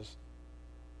purposes.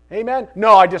 Amen?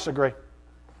 No, I disagree.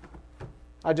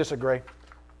 I disagree.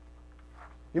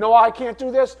 You know why I can't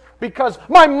do this? Because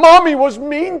my mommy was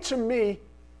mean to me.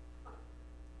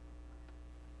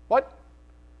 What?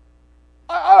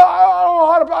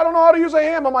 I don't know how to use a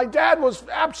hammer. My dad was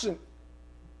absent.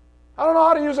 I don't know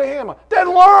how to use a hammer.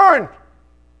 Then learn.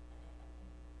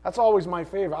 That's always my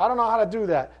favorite. I don't know how to do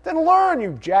that. Then learn,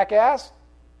 you jackass.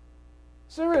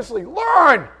 Seriously,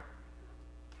 learn.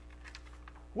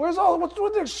 What's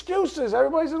with the excuses?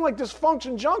 Everybody's in like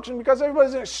dysfunction junction because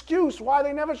everybody's an excuse why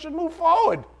they never should move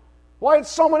forward. Why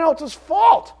it's someone else's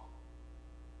fault.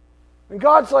 And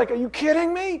God's like, are you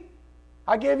kidding me?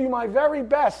 I gave you my very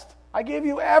best. I gave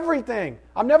you everything.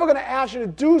 I'm never going to ask you to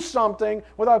do something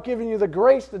without giving you the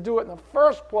grace to do it in the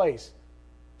first place.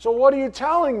 So what are you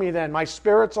telling me then? My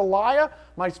spirit's a liar?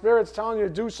 My spirit's telling you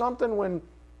to do something when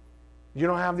You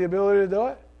don't have the ability to do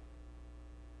it?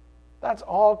 That's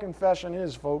all confession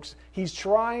is, folks. He's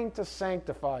trying to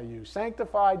sanctify you.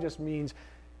 Sanctify just means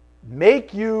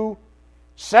make you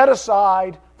set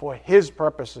aside for His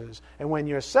purposes. And when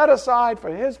you're set aside for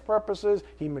His purposes,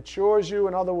 He matures you.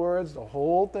 In other words, the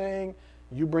whole thing,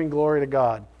 you bring glory to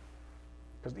God.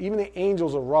 Because even the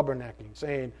angels are rubbernecking,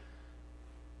 saying,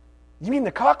 you mean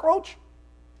the cockroach?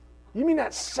 You mean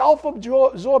that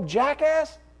self-absorbed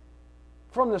jackass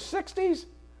from the 60s?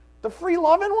 The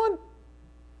free-loving one?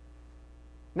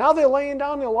 Now they're laying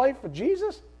down their life for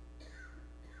Jesus?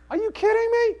 Are you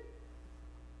kidding me?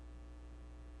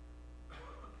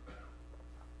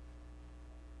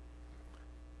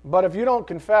 But if you don't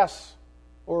confess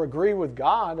or agree with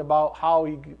God about how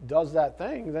He does that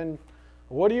thing, then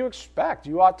what do you expect?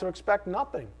 You ought to expect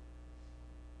nothing.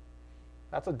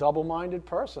 That's a double-minded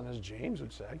person, as James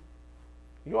would say.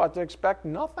 You ought to expect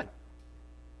nothing.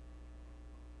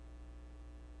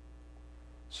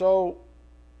 So,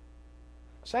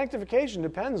 sanctification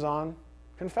depends on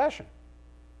confession.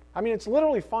 I mean, it's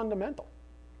literally fundamental.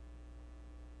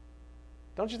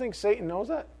 Don't you think Satan knows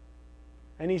that?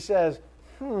 And he says,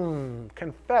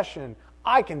 confession,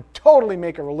 I can totally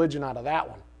make a religion out of that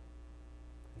one.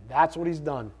 That's what he's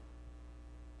done.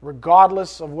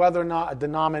 Regardless of whether or not a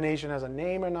denomination has a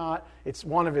name or not, it's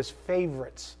one of his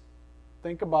favorites.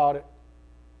 Think about it.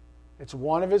 It's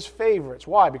one of his favorites.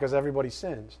 Why? Because everybody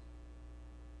sins.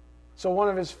 So one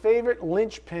of his favorite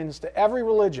linchpins to every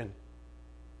religion,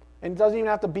 and it doesn't even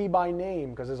have to be by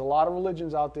name, because there's a lot of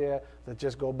religions out there that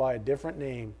just go by a different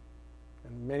name,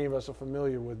 and many of us are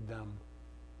familiar with them.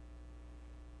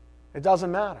 It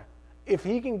doesn't matter. If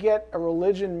he can get a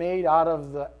religion made out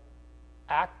of the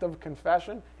act of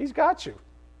confession, he's got you.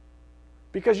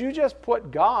 Because you just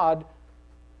put God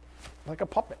like a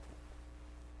puppet.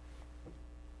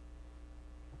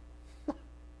 He's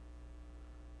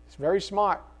very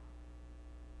smart.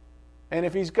 And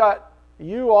if he's got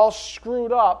you all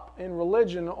screwed up in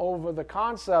religion over the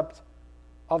concept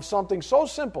of something so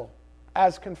simple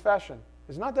as confession,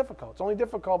 it's not difficult. It's only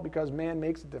difficult because man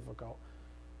makes it difficult.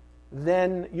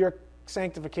 Then your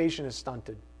sanctification is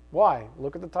stunted. Why?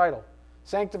 Look at the title.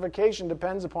 Sanctification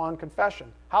depends upon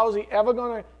confession. How is he ever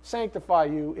going to sanctify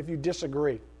you if you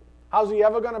disagree? How is he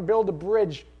ever going to build a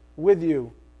bridge with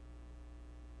you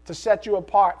to set you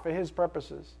apart for his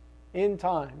purposes? In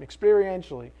time,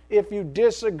 experientially, if you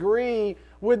disagree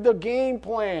with the game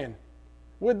plan,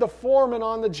 with the foreman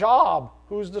on the job,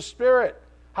 who's the Spirit,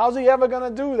 how's he ever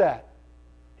going to do that?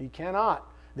 He cannot.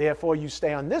 Therefore, you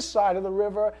stay on this side of the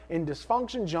river in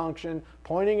dysfunction junction,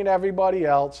 pointing at everybody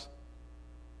else,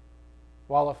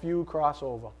 while a few cross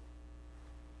over.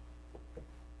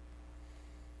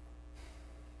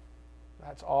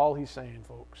 That's all he's saying,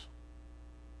 folks.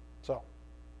 So,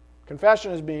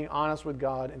 confession is being honest with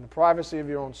God in the privacy of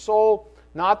your own soul,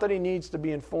 not that he needs to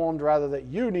be informed, rather that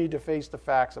you need to face the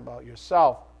facts about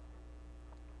yourself.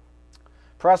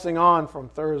 Pressing on from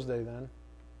Thursday then,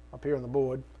 up here on the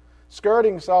board,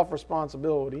 skirting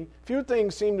self-responsibility, few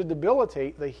things seem to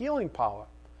debilitate the healing power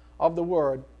of the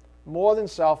Word more than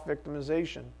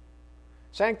self-victimization.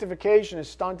 Sanctification is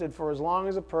stunted for as long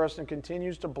as a person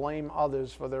continues to blame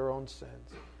others for their own sins.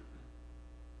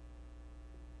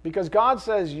 Because God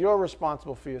says you're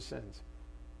responsible for your sins.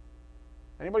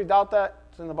 Anybody doubt that?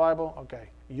 It's in the Bible? Okay.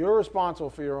 You're responsible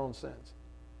for your own sins.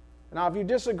 Now, if you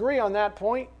disagree on that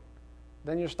point,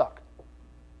 then you're stuck.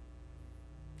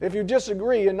 If you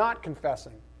disagree, you're not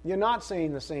confessing. You're not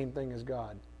saying the same thing as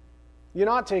God. You're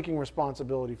not taking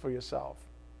responsibility for yourself.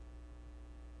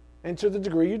 And to the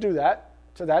degree you do that,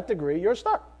 to that degree, you're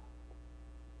stuck.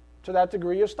 To that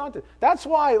degree, you're stunted. That's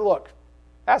why, look,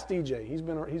 ask DJ. He's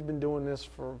been doing this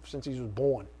since he was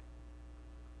born.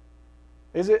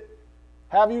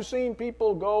 Have you seen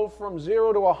people go from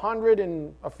 0 to 100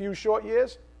 in a few short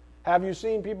years? Have you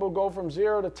seen people go from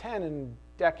 0 to 10 in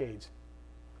decades?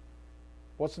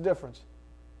 What's the difference?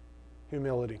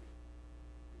 Humility.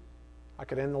 I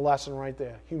could end the lesson right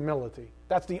there. Humility.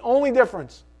 That's the only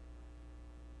difference.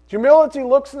 Humility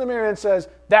looks in the mirror and says,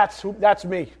 that's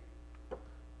me.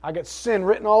 I got sin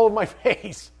written all over my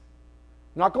face.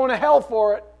 I'm not going to hell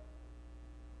for it,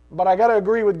 but I got to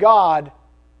agree with God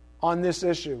on this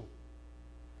issue.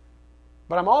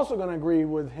 But I'm also going to agree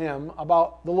with him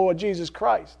about the Lord Jesus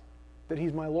Christ, that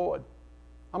he's my Lord.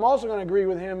 I'm also going to agree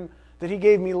with him that he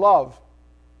gave me love,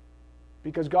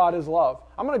 because God is love.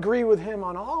 I'm going to agree with him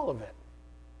on all of it.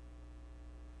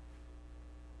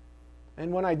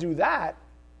 And when I do that,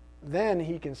 then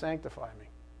he can sanctify me.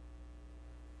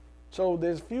 So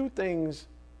there's few things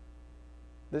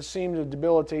that seem to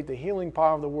debilitate the healing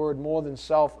power of the word more than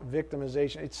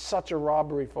self-victimization. It's such a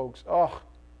robbery, folks. Oh,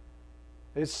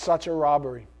 it's such a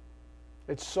robbery.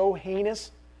 It's so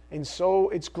heinous and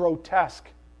it's grotesque.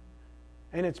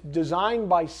 And it's designed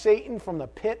by Satan from the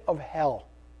pit of hell.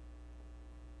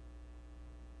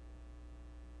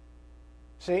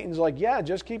 Satan's like, yeah,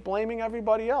 just keep blaming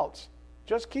everybody else.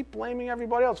 Just keep blaming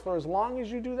everybody else. For as long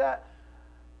as you do that,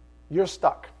 you're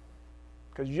stuck.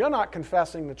 Because you're not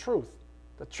confessing the truth.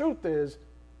 The truth is,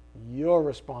 you're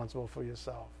responsible for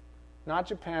yourself. Not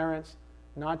your parents,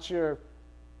 not your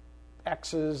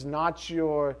exes, not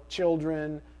your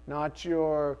children, not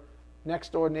your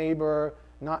next door neighbor,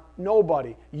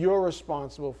 nobody. You're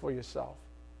responsible for yourself.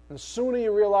 And the sooner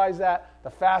you realize that, the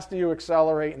faster you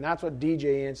accelerate, and that's what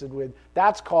DJ answered with.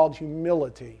 That's called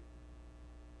humility.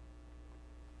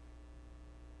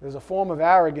 There's a form of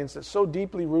arrogance that's so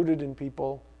deeply rooted in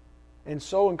people and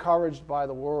so encouraged by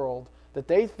the world that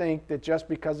they think that just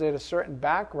because they had a certain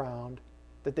background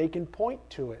that they can point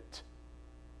to it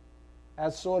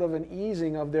as sort of an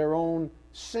easing of their own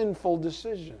sinful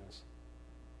decisions.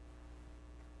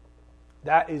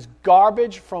 That is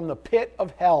garbage from the pit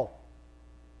of hell.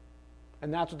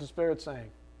 And that's what the Spirit's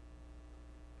saying.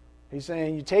 He's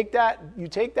saying, you take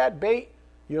that bait,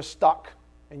 you're stuck.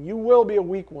 And you will be a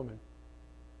weak woman.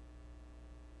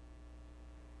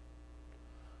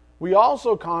 We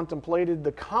also contemplated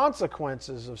the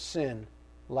consequences of sin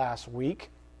last week.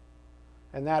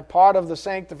 And that part of the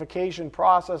sanctification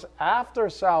process after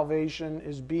salvation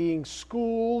is being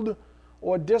schooled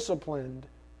or disciplined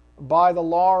by the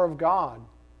law of God.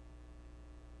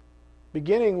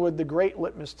 Beginning with the great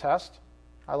litmus test.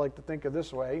 I like to think of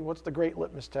this way. What's the great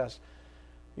litmus test?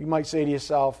 You might say to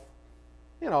yourself,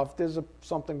 if there's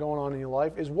something going on in your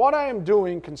life, is what I am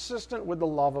doing consistent with the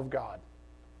love of God?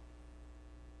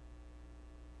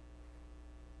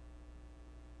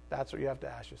 That's what you have to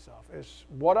ask yourself. Is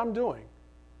what I'm doing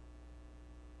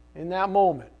in that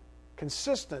moment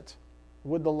consistent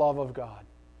with the love of God?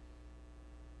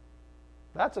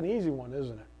 That's an easy one,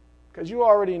 isn't it? Because you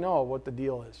already know what the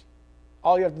deal is.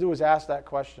 All you have to do is ask that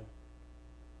question.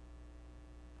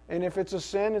 And if it's a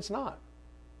sin, it's not.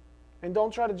 And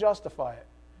don't try to justify it.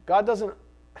 God doesn't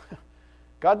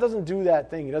do that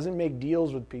thing. He doesn't make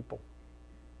deals with people.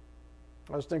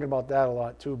 I was thinking about that a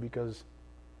lot too because,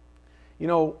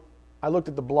 I looked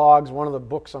at the blogs. One of the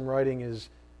books I'm writing is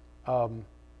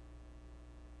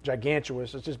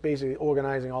gigantuous. It's just basically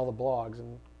organizing all the blogs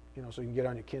and so you can get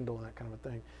on your Kindle and that kind of a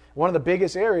thing. One of the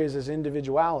biggest areas is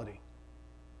individuality.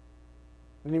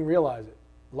 I didn't even realize it.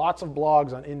 Lots of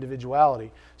blogs on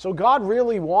individuality. So God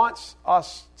really wants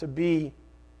us to be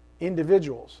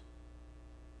individuals.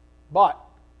 But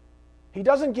He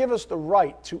doesn't give us the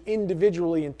right to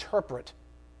individually interpret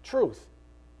truth,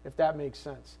 if that makes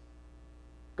sense.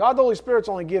 God the Holy Spirit's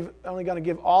only going to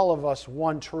give all of us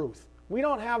one truth. We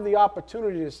don't have the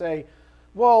opportunity to say,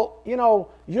 well,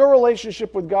 your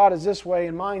relationship with God is this way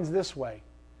and mine's this way.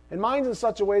 And mine's in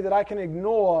such a way that I can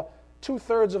ignore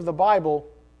 2/3 of the Bible.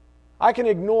 I can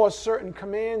ignore certain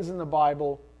commands in the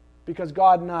Bible because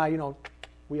God and I,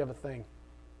 we have a thing.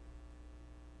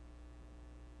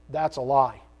 That's a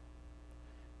lie.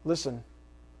 Listen,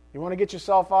 you want to get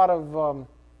yourself out of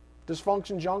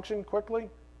dysfunction junction quickly?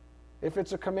 If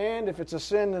it's a command, if it's a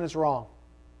sin, then it's wrong.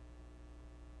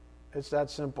 It's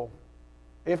that simple.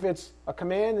 If it's a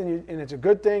command and it's a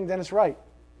good thing, then it's right.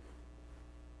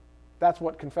 That's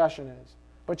what confession is.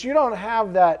 But you don't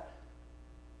have that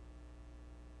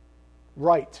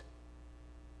right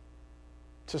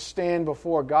to stand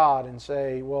before God and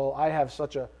say, well, I have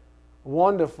such a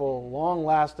wonderful,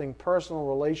 long-lasting personal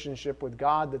relationship with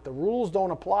God that the rules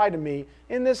don't apply to me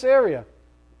in this area.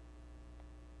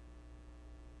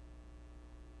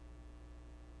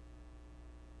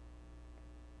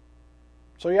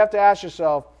 So you have to ask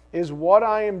yourself, is what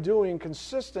I am doing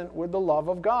consistent with the love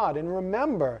of God? And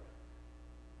remember,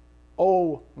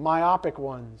 oh, myopic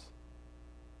ones,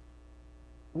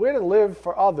 we're to live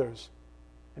for others.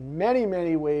 In many,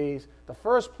 many ways, the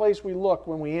first place we look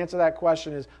when we answer that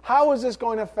question is, how is this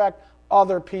going to affect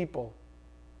other people?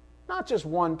 Not just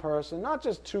one person, not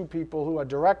just two people who are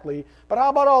directly, but how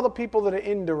about all the people that are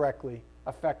indirectly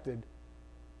affected?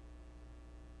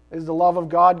 Is the love of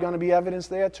God going to be evidenced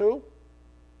there too?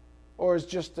 Or is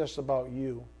just this about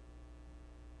you?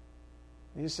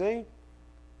 You see?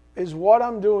 Is what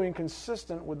I'm doing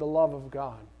consistent with the love of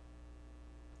God?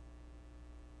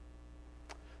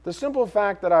 The simple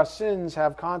fact that our sins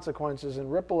have consequences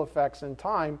and ripple effects in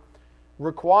time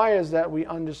requires that we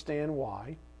understand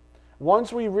why.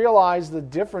 Once we realize the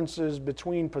differences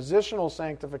between positional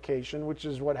sanctification, which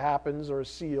is what happens or is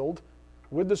sealed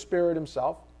with the Spirit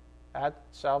himself at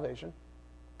salvation,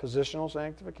 positional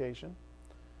sanctification.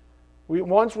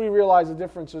 Once we realize the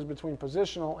differences between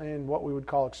positional and what we would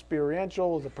call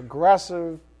experiential, the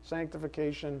progressive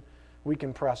sanctification, we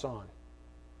can press on.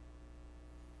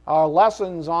 Our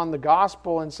lessons on the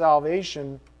gospel and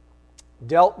salvation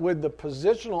dealt with the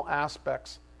positional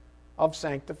aspects of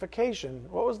sanctification.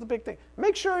 What was the big thing?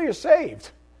 Make sure you're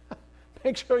saved.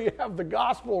 Make sure you have the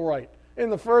gospel right in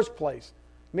the first place.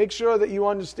 Make sure that you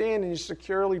understand and you're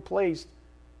securely placed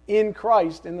in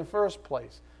Christ in the first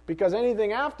place. Because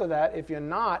anything after that, if you're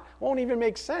not, won't even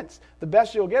make sense. The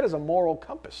best you'll get is a moral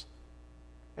compass.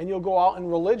 And you'll go out in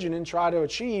religion and try to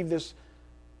achieve this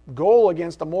goal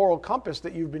against a moral compass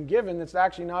that you've been given that's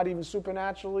actually not even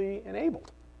supernaturally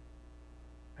enabled.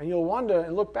 And you'll wonder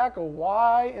and look back,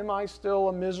 why am I still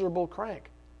a miserable crank?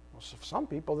 Well, for some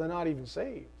people, they're not even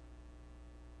saved.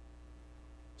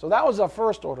 So that was our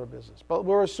first order of business. But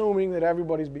we're assuming that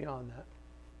everybody's beyond that.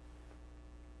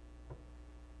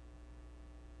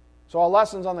 So our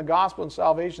lessons on the gospel and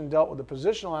salvation dealt with the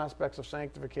positional aspects of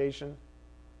sanctification.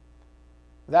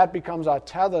 That becomes our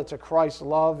tether to Christ's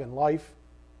love and life.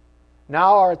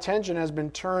 Now our attention has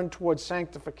been turned towards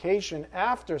sanctification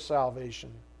after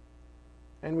salvation.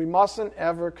 And we mustn't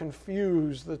ever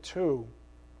confuse the two.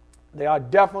 They are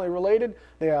definitely related.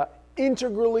 They are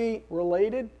integrally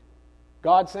related.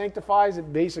 God sanctifies.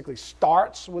 It basically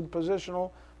starts with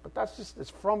positional. But it's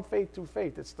from faith to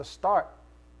faith. It's the start.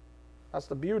 That's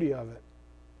the beauty of it.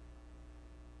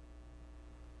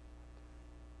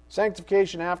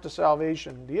 Sanctification after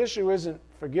salvation. The issue isn't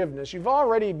forgiveness. You've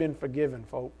already been forgiven,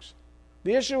 folks.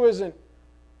 The issue isn't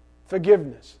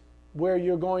forgiveness, where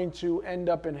you're going to end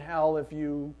up in hell if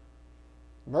you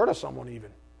murder someone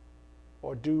even,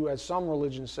 or do, as some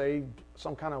religions say,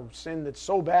 some kind of sin that's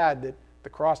so bad that the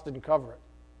cross didn't cover it.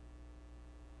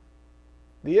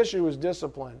 The issue is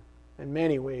discipline. In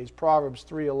many ways, Proverbs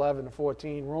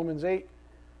 3:11-14, Romans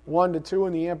 8:1-2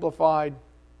 in the Amplified.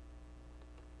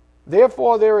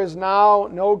 Therefore there is now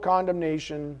no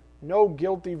condemnation, no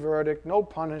guilty verdict, no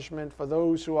punishment for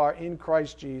those who are in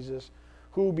Christ Jesus,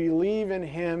 who believe in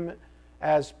him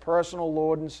as personal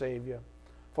Lord and Savior.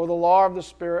 For the law of the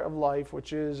Spirit of life,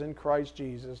 which is in Christ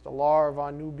Jesus, the law of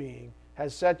our new being,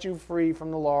 has set you free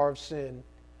from the law of sin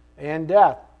and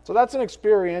death. So that's an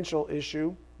experiential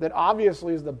issue that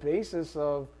obviously is the basis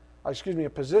of, a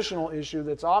positional issue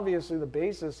that's obviously the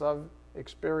basis of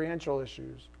experiential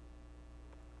issues.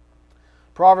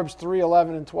 Proverbs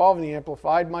 3:11-12 in the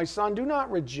Amplified, my son, do not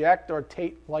reject or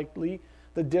take lightly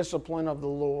the discipline of the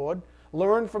Lord.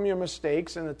 Learn from your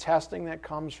mistakes and the testing that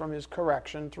comes from his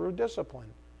correction through discipline.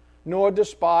 Nor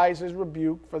despise his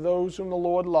rebuke, for those whom the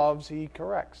Lord loves he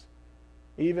corrects,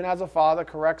 even as a father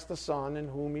corrects the son in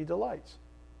whom he delights.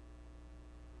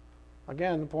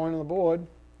 Again, the point on the board,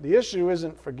 the issue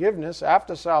isn't forgiveness.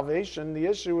 After salvation, the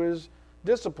issue is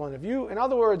discipline. In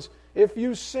other words, if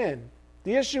you sin,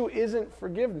 the issue isn't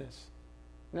forgiveness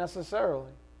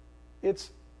necessarily.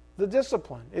 It's the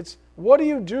discipline. It's what do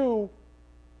you do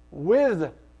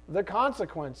with the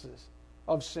consequences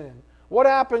of sin? What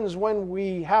happens when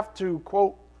we have to,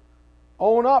 quote,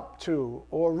 own up to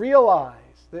or realize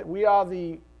that we are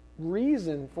the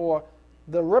reason for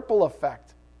the ripple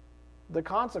effect, the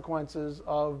consequences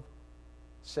of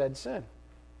said sin?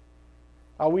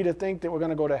 Are we to think that we're going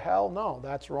to go to hell? No,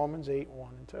 that's Romans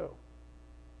 8:1-2.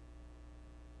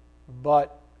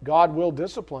 But God will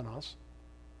discipline us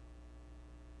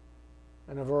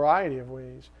in a variety of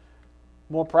ways.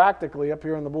 More practically, up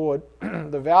here on the board,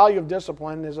 the value of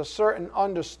discipline is a certain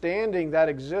understanding that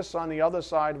exists on the other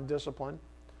side of discipline,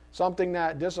 something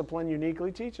that discipline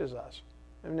uniquely teaches us.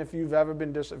 And if you've ever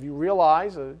been if you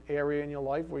realize an area in your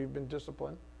life where you've been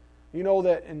disciplined, you know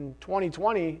that in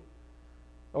 2020,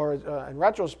 or in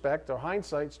retrospect, or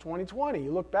hindsight's 2020,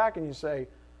 you look back and you say,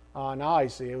 now I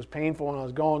see. It was painful when I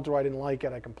was going through. I didn't like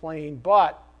it. I complained.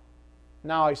 But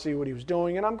now I see what he was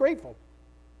doing, and I'm grateful.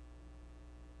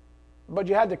 But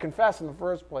you had to confess in the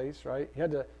first place, right? You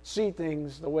had to see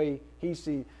things the way he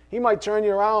sees. He might turn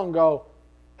you around and go,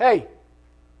 hey,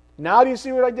 now do you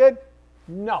see what I did?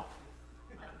 No.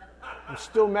 I'm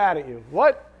still mad at you.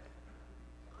 What?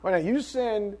 When you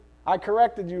sinned, I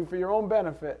corrected you for your own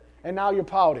benefit, and now you're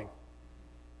pouting.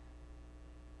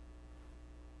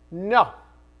 No.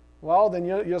 Well, then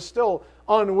you're still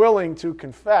unwilling to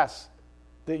confess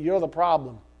that you're the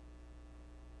problem.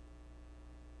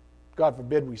 God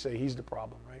forbid we say he's the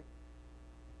problem, right?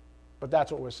 But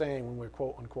that's what we're saying when we're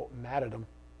quote-unquote mad at him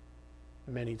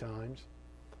many times.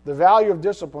 The value of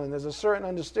discipline, there's a certain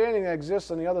understanding that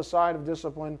exists on the other side of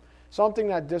discipline, something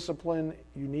that discipline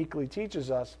uniquely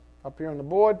teaches us. Up here on the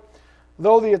board,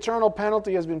 Though the eternal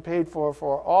penalty has been paid for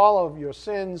all of your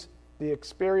sins, the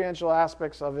experiential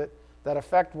aspects of it that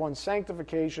affect one's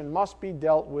sanctification must be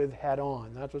dealt with head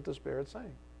on. That's what the Spirit's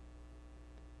saying.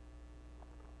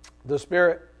 The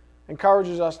Spirit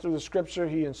encourages us through the Scripture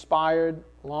He inspired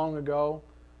long ago.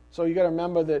 So you got to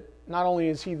remember that not only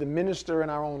is He the minister in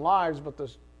our own lives, but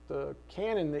the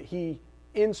canon that He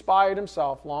inspired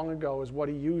Himself long ago is what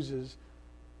He uses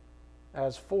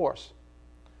as force.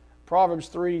 Proverbs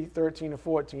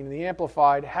 3:13-14 in the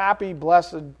Amplified, happy,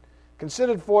 blessed,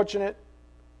 considered fortunate,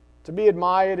 to be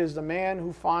admired is the man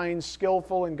who finds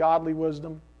skillful and godly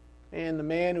wisdom, and the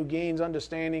man who gains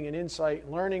understanding and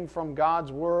insight, learning from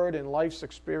God's word and life's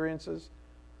experiences.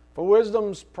 For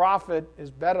wisdom's profit is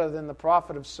better than the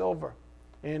profit of silver,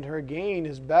 and her gain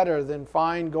is better than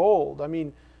fine gold. I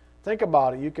mean, think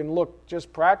about it. You can look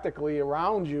just practically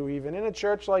around you, even in a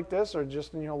church like this or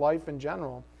just in your life in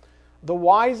general. The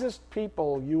wisest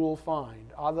people you will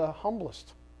find are the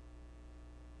humblest.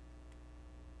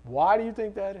 Why do you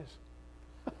think that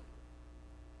is?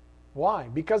 Why?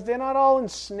 Because they're not all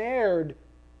ensnared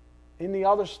in the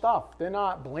other stuff. They're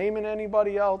not blaming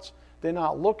anybody else. They're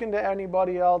not looking to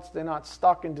anybody else. They're not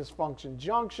stuck in dysfunction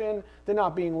junction. They're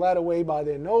not being led away by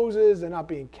their noses. They're not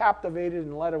being captivated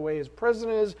and led away as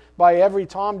prisoners by every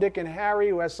Tom, Dick, and Harry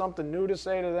who has something new to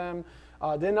say to them.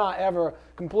 They're not ever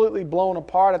completely blown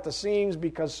apart at the seams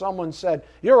because someone said,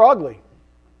 "You're ugly."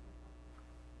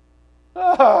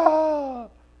 And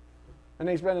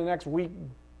they spend the next week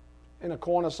in a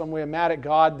corner somewhere mad at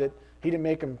God that He didn't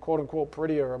make them, quote unquote,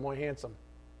 prettier or more handsome.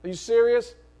 Are you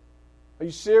serious? Are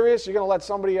you serious? You're going to let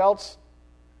somebody else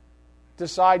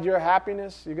decide your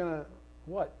happiness? You're going to,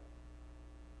 what?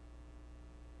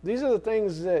 These are the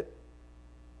things that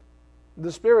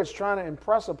the Spirit's trying to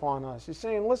impress upon us. He's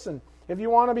saying, listen, if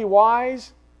you want to be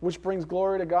wise, which brings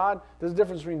glory to God, there's a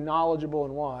difference between knowledgeable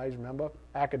and wise, remember?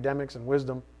 Academics and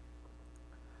wisdom.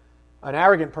 An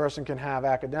arrogant person can have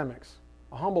academics.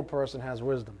 A humble person has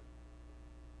wisdom.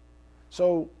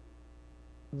 So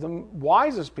the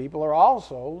wisest people are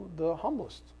also the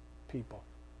humblest people,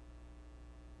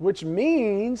 which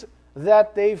means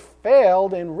that they've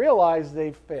failed and realize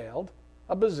they've failed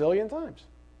a bazillion times.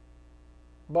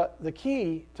 But the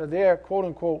key to their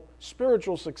quote-unquote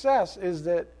spiritual success is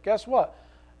that, guess what?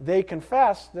 They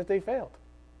confess that they failed.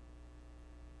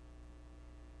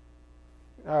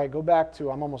 All right, go back to,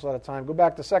 I'm almost out of time, go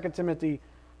back to 2 Timothy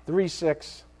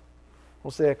 3:6. We'll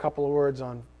say a couple of words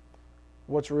on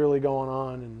what's really going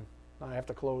on, and I have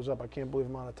to close up. I can't believe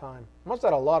I'm out of time. I must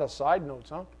have had a lot of side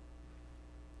notes, huh?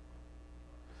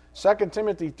 2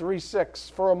 Timothy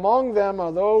 3:6. For among them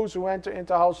are those who enter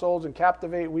into households and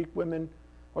captivate weak women.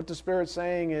 What the Spirit's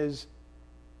saying is,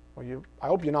 well, I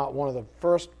hope you're not one of the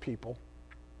first people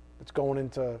that's going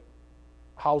into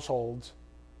households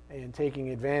and taking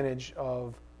advantage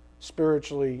of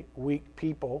spiritually weak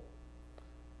people.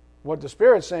 What the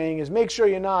Spirit's saying is make sure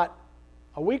you're not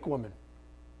a weak woman.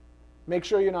 Make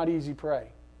sure you're not easy prey.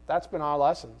 That's been our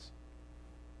lessons.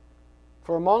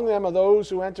 For among them are those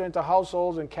who enter into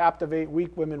households and captivate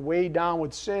weak women, weighed down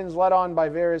with sins, led on by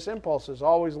various impulses,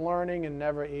 always learning and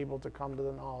never able to come to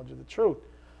the knowledge of the truth.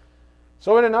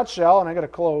 So in a nutshell, and I got to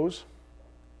close,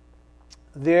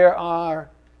 there are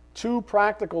two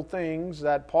practical things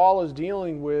that Paul is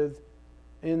dealing with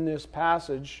in this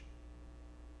passage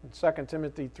in 2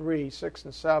 Timothy 3:6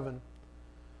 and 7.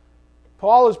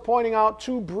 Paul is pointing out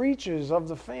two breaches of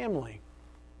the family.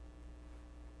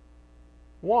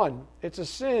 One, it's a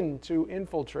sin to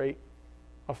infiltrate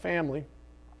a family,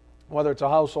 whether it's a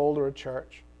household or a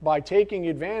church, by taking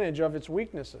advantage of its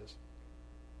weaknesses.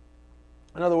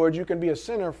 In other words, you can be a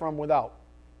sinner from without.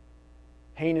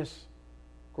 Heinous,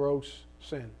 gross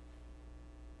sin.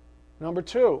 Number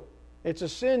two, it's a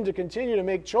sin to continue to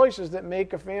make choices that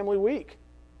make a family weak.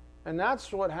 And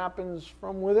that's what happens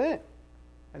from within.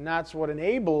 And that's what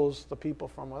enables the people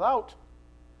from without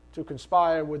to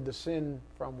conspire with the sin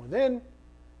from within,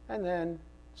 and then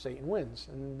Satan wins,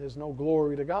 and there's no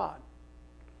glory to God.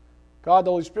 God,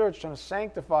 the Holy Spirit, is trying to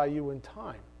sanctify you in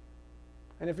time.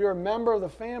 And if you're a member of the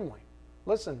family,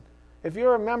 listen, if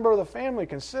you're a member of the family,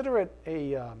 consider it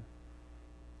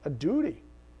a duty.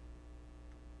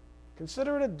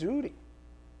 Consider it a duty.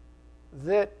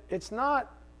 That it's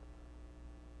not,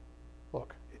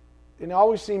 look, it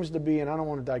always seems to be, and I don't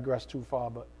want to digress too far,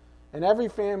 but in every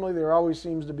family there always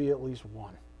seems to be at least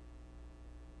one.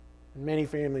 In many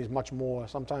families, much more.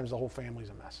 Sometimes the whole family's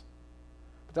a mess.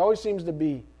 But there always seems to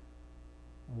be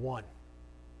one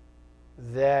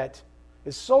that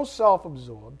is so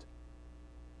self-absorbed,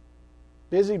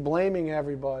 busy blaming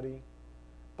everybody,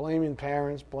 blaming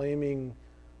parents, blaming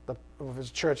of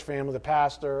his church family, the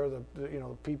pastor, the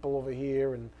people over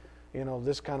here, and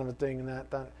this kind of a thing and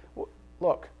that.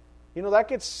 Look, that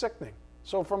gets sickening.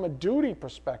 So from a duty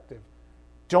perspective,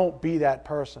 don't be that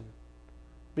person.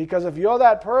 Because if you're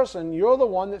that person, you're the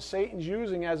one that Satan's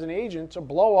using as an agent to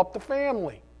blow up the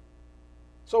family.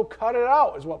 So cut it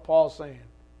out, is what Paul's saying.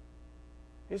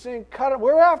 He's saying, cut it.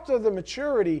 We're after the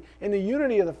maturity and the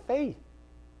unity of the faith.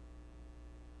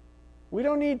 We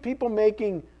don't need people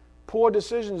making poor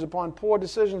decisions upon poor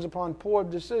decisions upon poor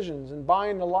decisions and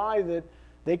buying the lie that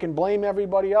they can blame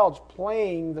everybody else,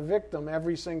 playing the victim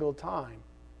every single time.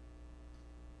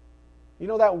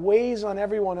 That weighs on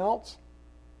everyone else.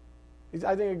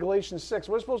 I think in Galatians 6,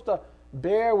 we're supposed to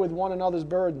bear with one another's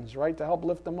burdens, right, to help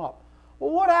lift them up.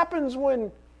 Well, what happens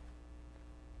when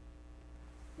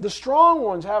the strong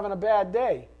one's having a bad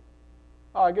day?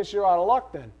 Oh, I guess you're out of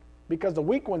luck then, because the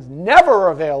weak one's never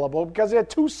available because they're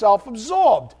too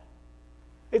self-absorbed.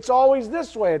 It's always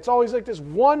this way. It's always like this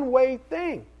one-way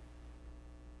thing.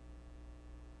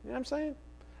 You know what I'm saying?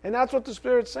 And that's what the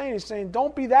Spirit's saying. He's saying,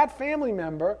 don't be that family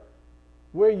member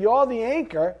where you're the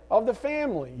anchor of the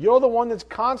family. You're the one that's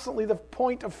constantly the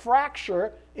point of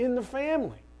fracture in the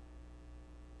family.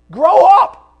 Grow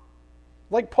up!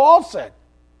 Like Paul said.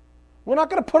 We're not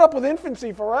going to put up with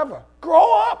infancy forever.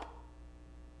 Grow up!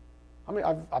 I mean,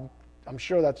 I'm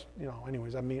sure that's,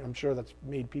 I'm sure that's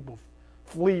made people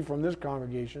flee from this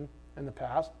congregation in the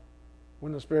past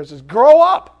when the Spirit says, grow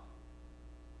up!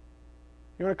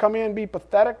 You want to come in and be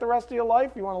pathetic the rest of your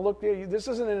life? You want to look there? This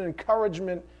isn't an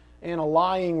encouragement and a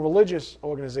lying religious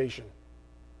organization.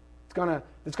 It's going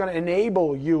to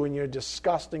enable you in your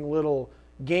disgusting little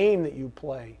game that you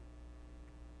play.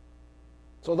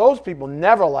 So those people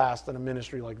never last in a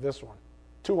ministry like this one.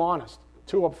 Too honest,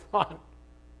 too upfront.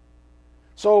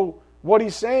 So what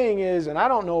he's saying is, and I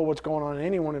don't know what's going on in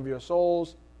any one of your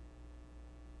souls,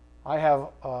 I have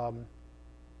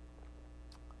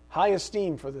high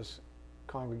esteem for this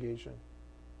congregation.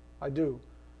 I do.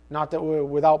 Not that we're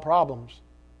without problems,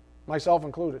 myself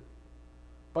included.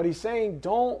 But he's saying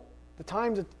the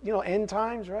times, end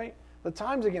times, right? The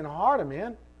times are getting harder,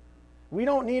 man. We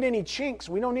don't need any chinks.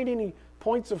 We don't need any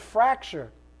points of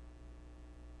fracture.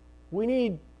 We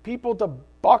need people to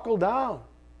buckle down,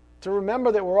 to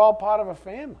remember that we're all part of a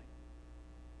family,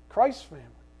 Christ's family.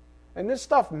 And this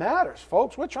stuff matters,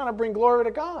 folks. We're trying to bring glory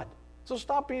to God. So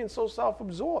stop being so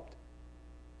self-absorbed.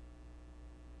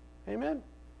 Amen?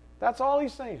 That's all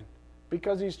he's saying.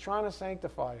 Because he's trying to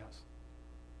sanctify us.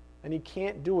 And he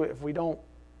can't do it if we don't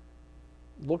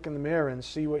look in the mirror and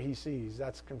see what he sees.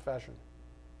 That's confession.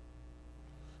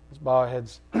 Let's bow our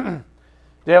heads.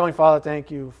 Dear Heavenly Father, thank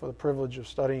you for the privilege of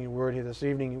studying your word here this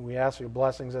evening. We ask for your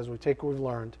blessings as we take what we've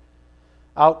learned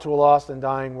out to a lost and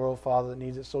dying world, Father, that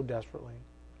needs it so desperately.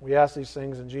 We ask these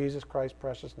things in Jesus Christ's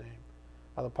precious name.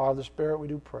 By the power of the Spirit, we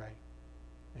do pray.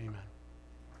 Amen.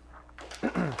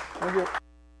 Thank you.